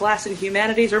take a class in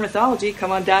humanities or mythology,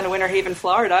 come on down to Winter Haven,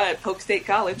 Florida at Polk State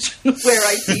College, where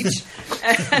I teach.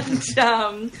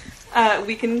 And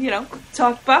we can,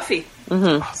 talk Buffy.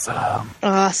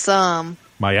 Awesome.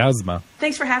 Miasma.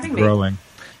 Thanks for having me. Growing.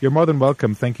 You're more than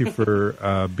welcome. Thank you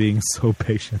for being so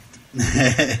patient.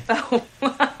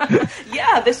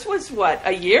 Yeah, this was,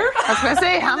 a year? I was going to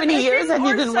say, how many years have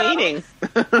you been waiting?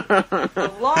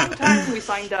 A long time we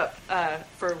signed up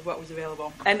for what was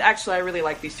available. And actually, I really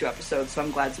like these 2 episodes, so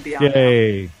I'm glad to be on.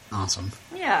 Yay. Awesome.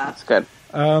 Yeah. That's good.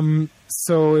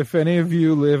 So if any of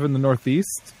you live in the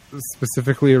Northeast,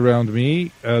 specifically around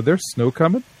me, there's snow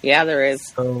coming. Yeah, there is.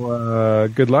 So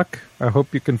good luck. I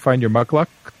hope you can find your muck luck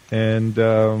and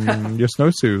your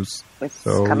snowshoes. It's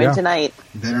So, coming yeah. tonight.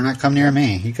 You better not come near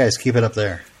me. You guys keep it up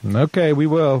there. Okay, we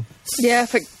will. Yeah,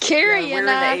 for Carrie We're and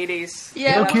in I. the 80s.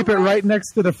 Yeah, We'll keep it right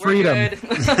next to the We're freedom.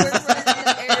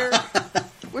 good.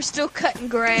 We're still cutting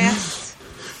grass.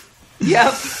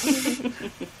 Yep.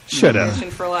 Should have.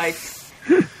 Mission for life.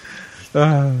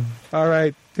 All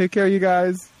right. Take care, you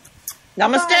guys.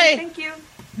 Namaste. Bye. Thank you.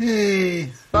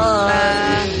 Hey.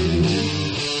 Bye.